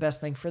think is the best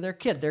thing for their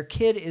kid. Their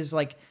kid is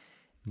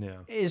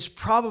is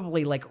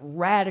probably like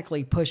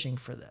radically pushing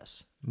for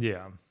this.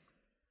 Yeah.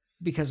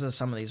 Because of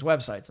some of these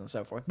websites and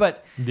so forth.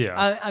 But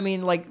I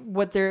mean, like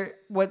what they're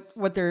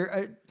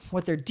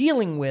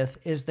dealing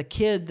with is the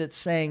kid that's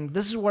saying,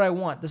 "This is what I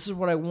want. This is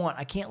what I want.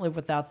 I can't live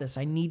without this.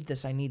 I need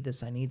this. I need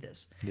this. I need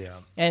this." Yeah.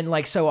 And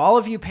like, so all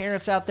of you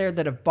parents out there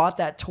that have bought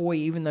that toy,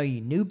 even though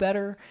you knew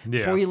better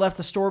before you left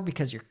the store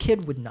because your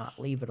kid would not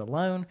leave it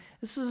alone,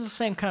 this is the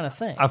same kind of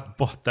thing. I've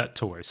bought that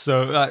toy,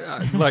 so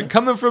like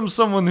coming from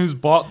someone who's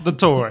bought the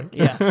toy,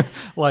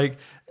 like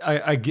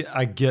I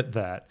get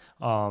that.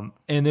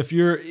 And if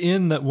you're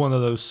in one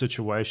of those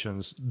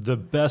situations, the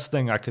best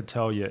thing I could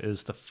tell you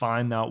is to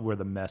find out where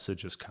the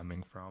message is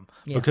coming from.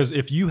 Yeah. Because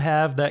if you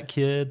have that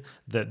kid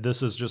that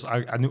this is just,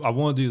 I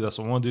want to do this,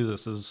 I want to do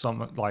this, this is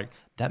something like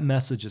that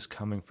message is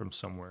coming from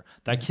somewhere.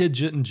 That kid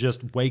didn't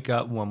just wake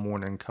up one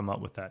morning and come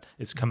up with that.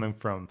 It's coming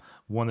from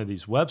one of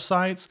these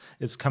websites.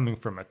 It's coming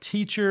from a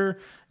teacher.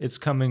 It's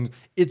coming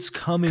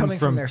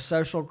from their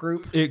social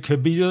group. It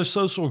could be their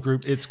social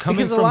group. It's coming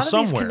because from somewhere. Because a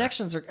lot of these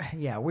connections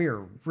are, we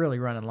are really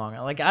running long.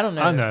 Like, I don't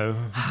know. I know.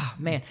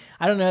 Man,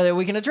 I don't know that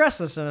we can address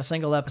this in a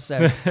single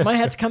episode. Might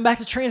have to come back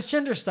to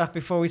transgender stuff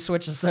before we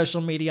switch to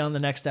social media on the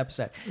next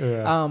episode.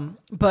 Yeah. I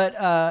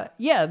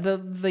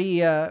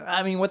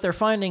mean, what they're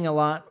finding a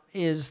lot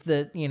is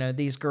that,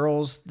 these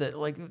girls that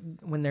like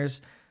when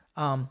there's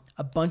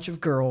a bunch of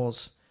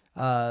girls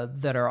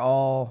that are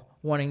all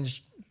wanting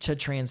to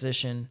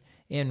transition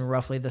in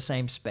roughly the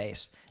same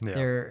space. Yeah.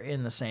 They're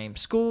in the same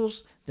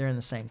schools. They're in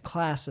the same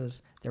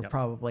classes. They're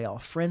probably all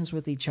friends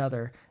with each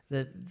other.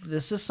 That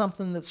this is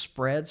something that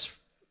spreads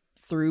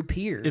through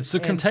peers. It's a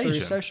contagion.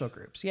 Through social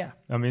groups, yeah.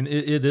 I mean,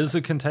 it is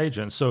a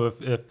contagion. So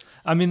if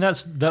I mean,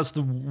 that's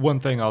the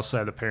one thing I'll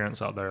say to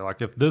parents out there. Like,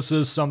 if this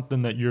is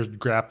something that you're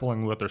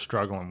grappling with or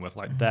struggling with,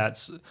 like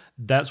that's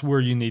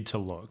where you need to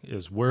look.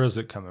 Is where is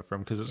it coming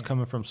from? Because it's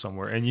coming from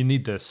somewhere, and you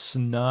need to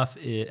snuff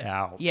it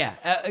out. Yeah.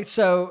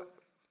 So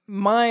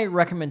my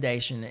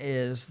recommendation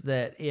is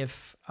that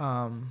if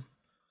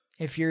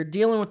you're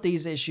dealing with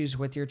these issues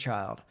with your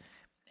child,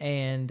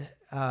 and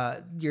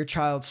your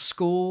child's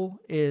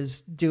school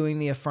is doing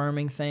the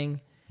affirming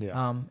thing,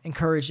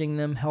 encouraging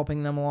them,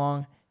 helping them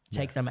along,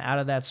 take them out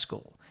of that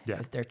school. Yeah.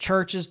 If their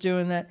church is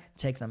doing that,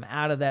 take them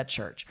out of that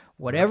church.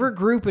 Whatever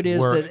group it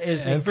is that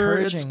is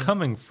encouraging, it's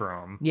coming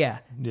from.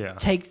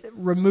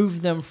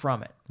 Remove them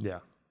from it. Yeah.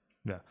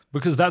 Yeah,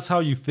 because that's how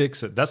you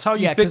fix it. That's how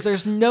you fix. Because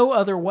there's no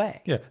other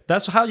way. Yeah,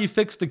 that's how you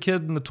fix the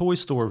kid in the toy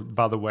store.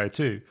 By the way,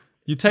 too.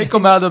 You take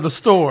them out of the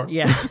store.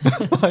 Yeah.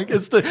 Like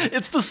it's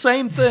the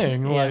same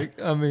thing. Yeah.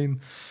 Like, I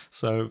mean,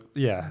 so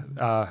yeah,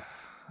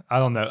 I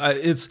don't know.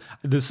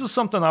 This is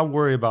something I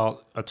worry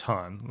about a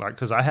ton. Like,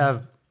 cause I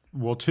have,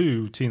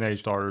 two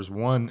teenage daughters,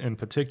 one in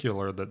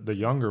particular that the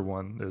younger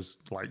one is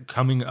like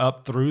coming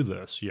up through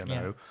this,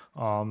 and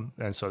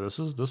so this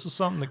is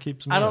something that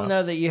keeps me I don't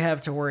know that you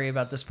have to worry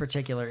about this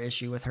particular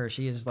issue with her.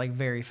 She is like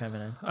very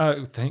feminine.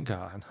 Thank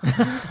God.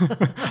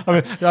 I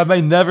mean, I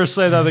may never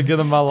say that again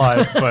in my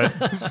life, but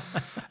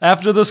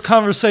after this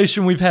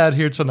conversation we've had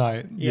here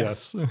tonight,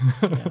 yes.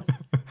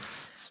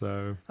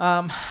 So,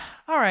 all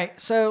right.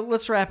 So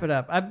let's wrap it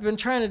up. I've been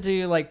trying to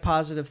do like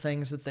positive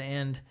things at the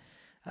end.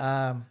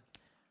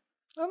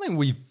 I think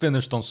we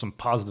finished on some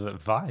positive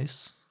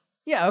advice.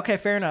 Yeah, okay,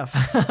 fair enough.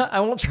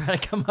 I won't try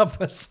to come up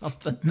with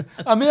something.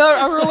 I mean,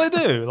 I really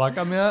do. Like,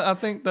 I mean, I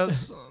think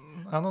that's,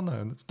 I don't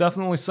know. It's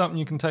definitely something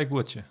you can take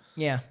with you.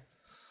 Yeah.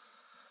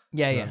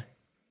 Yeah, so. Yeah.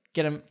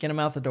 Get him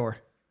out the door.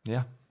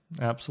 Yeah,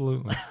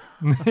 absolutely.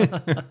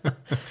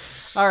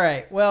 All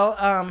right.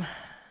 Well,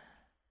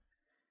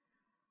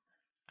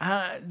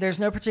 there's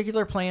no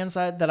particular plans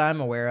that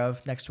I'm aware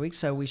of next week,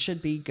 so we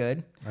should be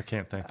good. I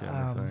can't think of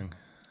anything.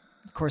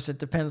 Of course, it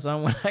depends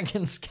on when I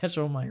can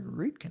schedule my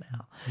root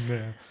canal.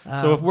 Yeah.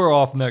 So if we're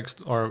off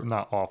next, or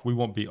not off, we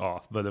won't be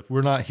off, but if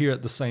we're not here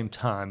at the same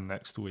time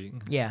next week,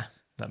 yeah,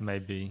 that may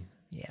be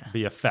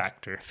a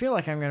factor. I feel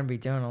like I'm going to be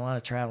doing a lot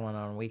of traveling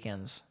on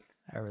weekends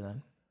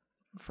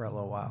for a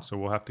little while. So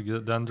we'll have to get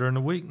it done during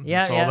the week.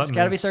 Yeah, it's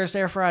got to be Thursday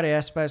or Friday,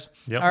 I suppose.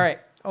 Yep. All right.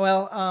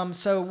 Well,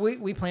 so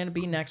we plan to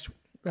be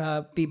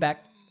be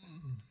back.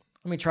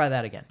 Let me try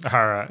that again.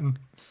 All right.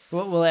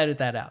 We'll edit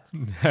that out.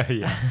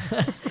 Yeah.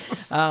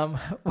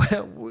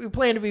 We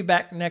plan to be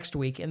back next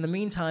week. In the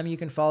meantime, you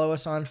can follow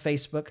us on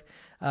Facebook.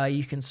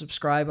 You can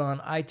subscribe on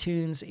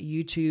iTunes,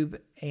 YouTube,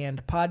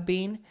 and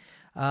Podbean.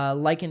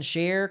 Like and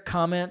share,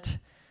 comment,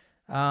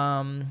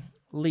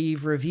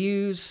 leave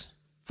reviews,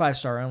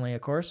 5-star only,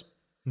 of course.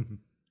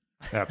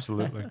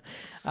 Absolutely.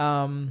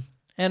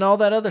 And all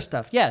that other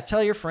stuff. Yeah,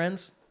 tell your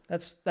friends.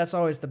 That's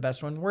always the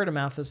best one. Word of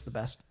mouth is the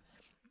best.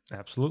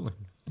 Absolutely.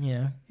 You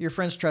know, your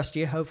friends trust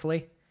you,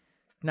 hopefully.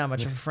 Not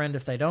much of a friend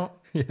if they don't.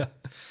 Yeah.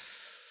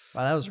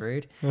 Wow, that was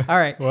rude. All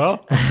right.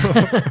 Well.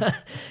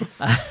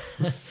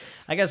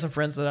 I got some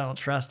friends that I don't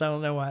trust. I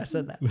don't know why I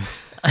said that.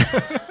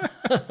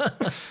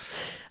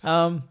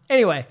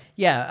 Anyway,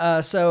 yeah.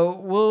 So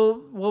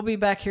we'll be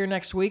back here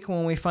next week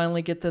when we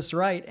finally get this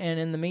right. And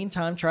in the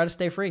meantime, try to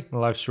stay free.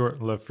 Life's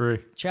short, live free.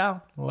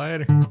 Ciao.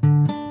 Later.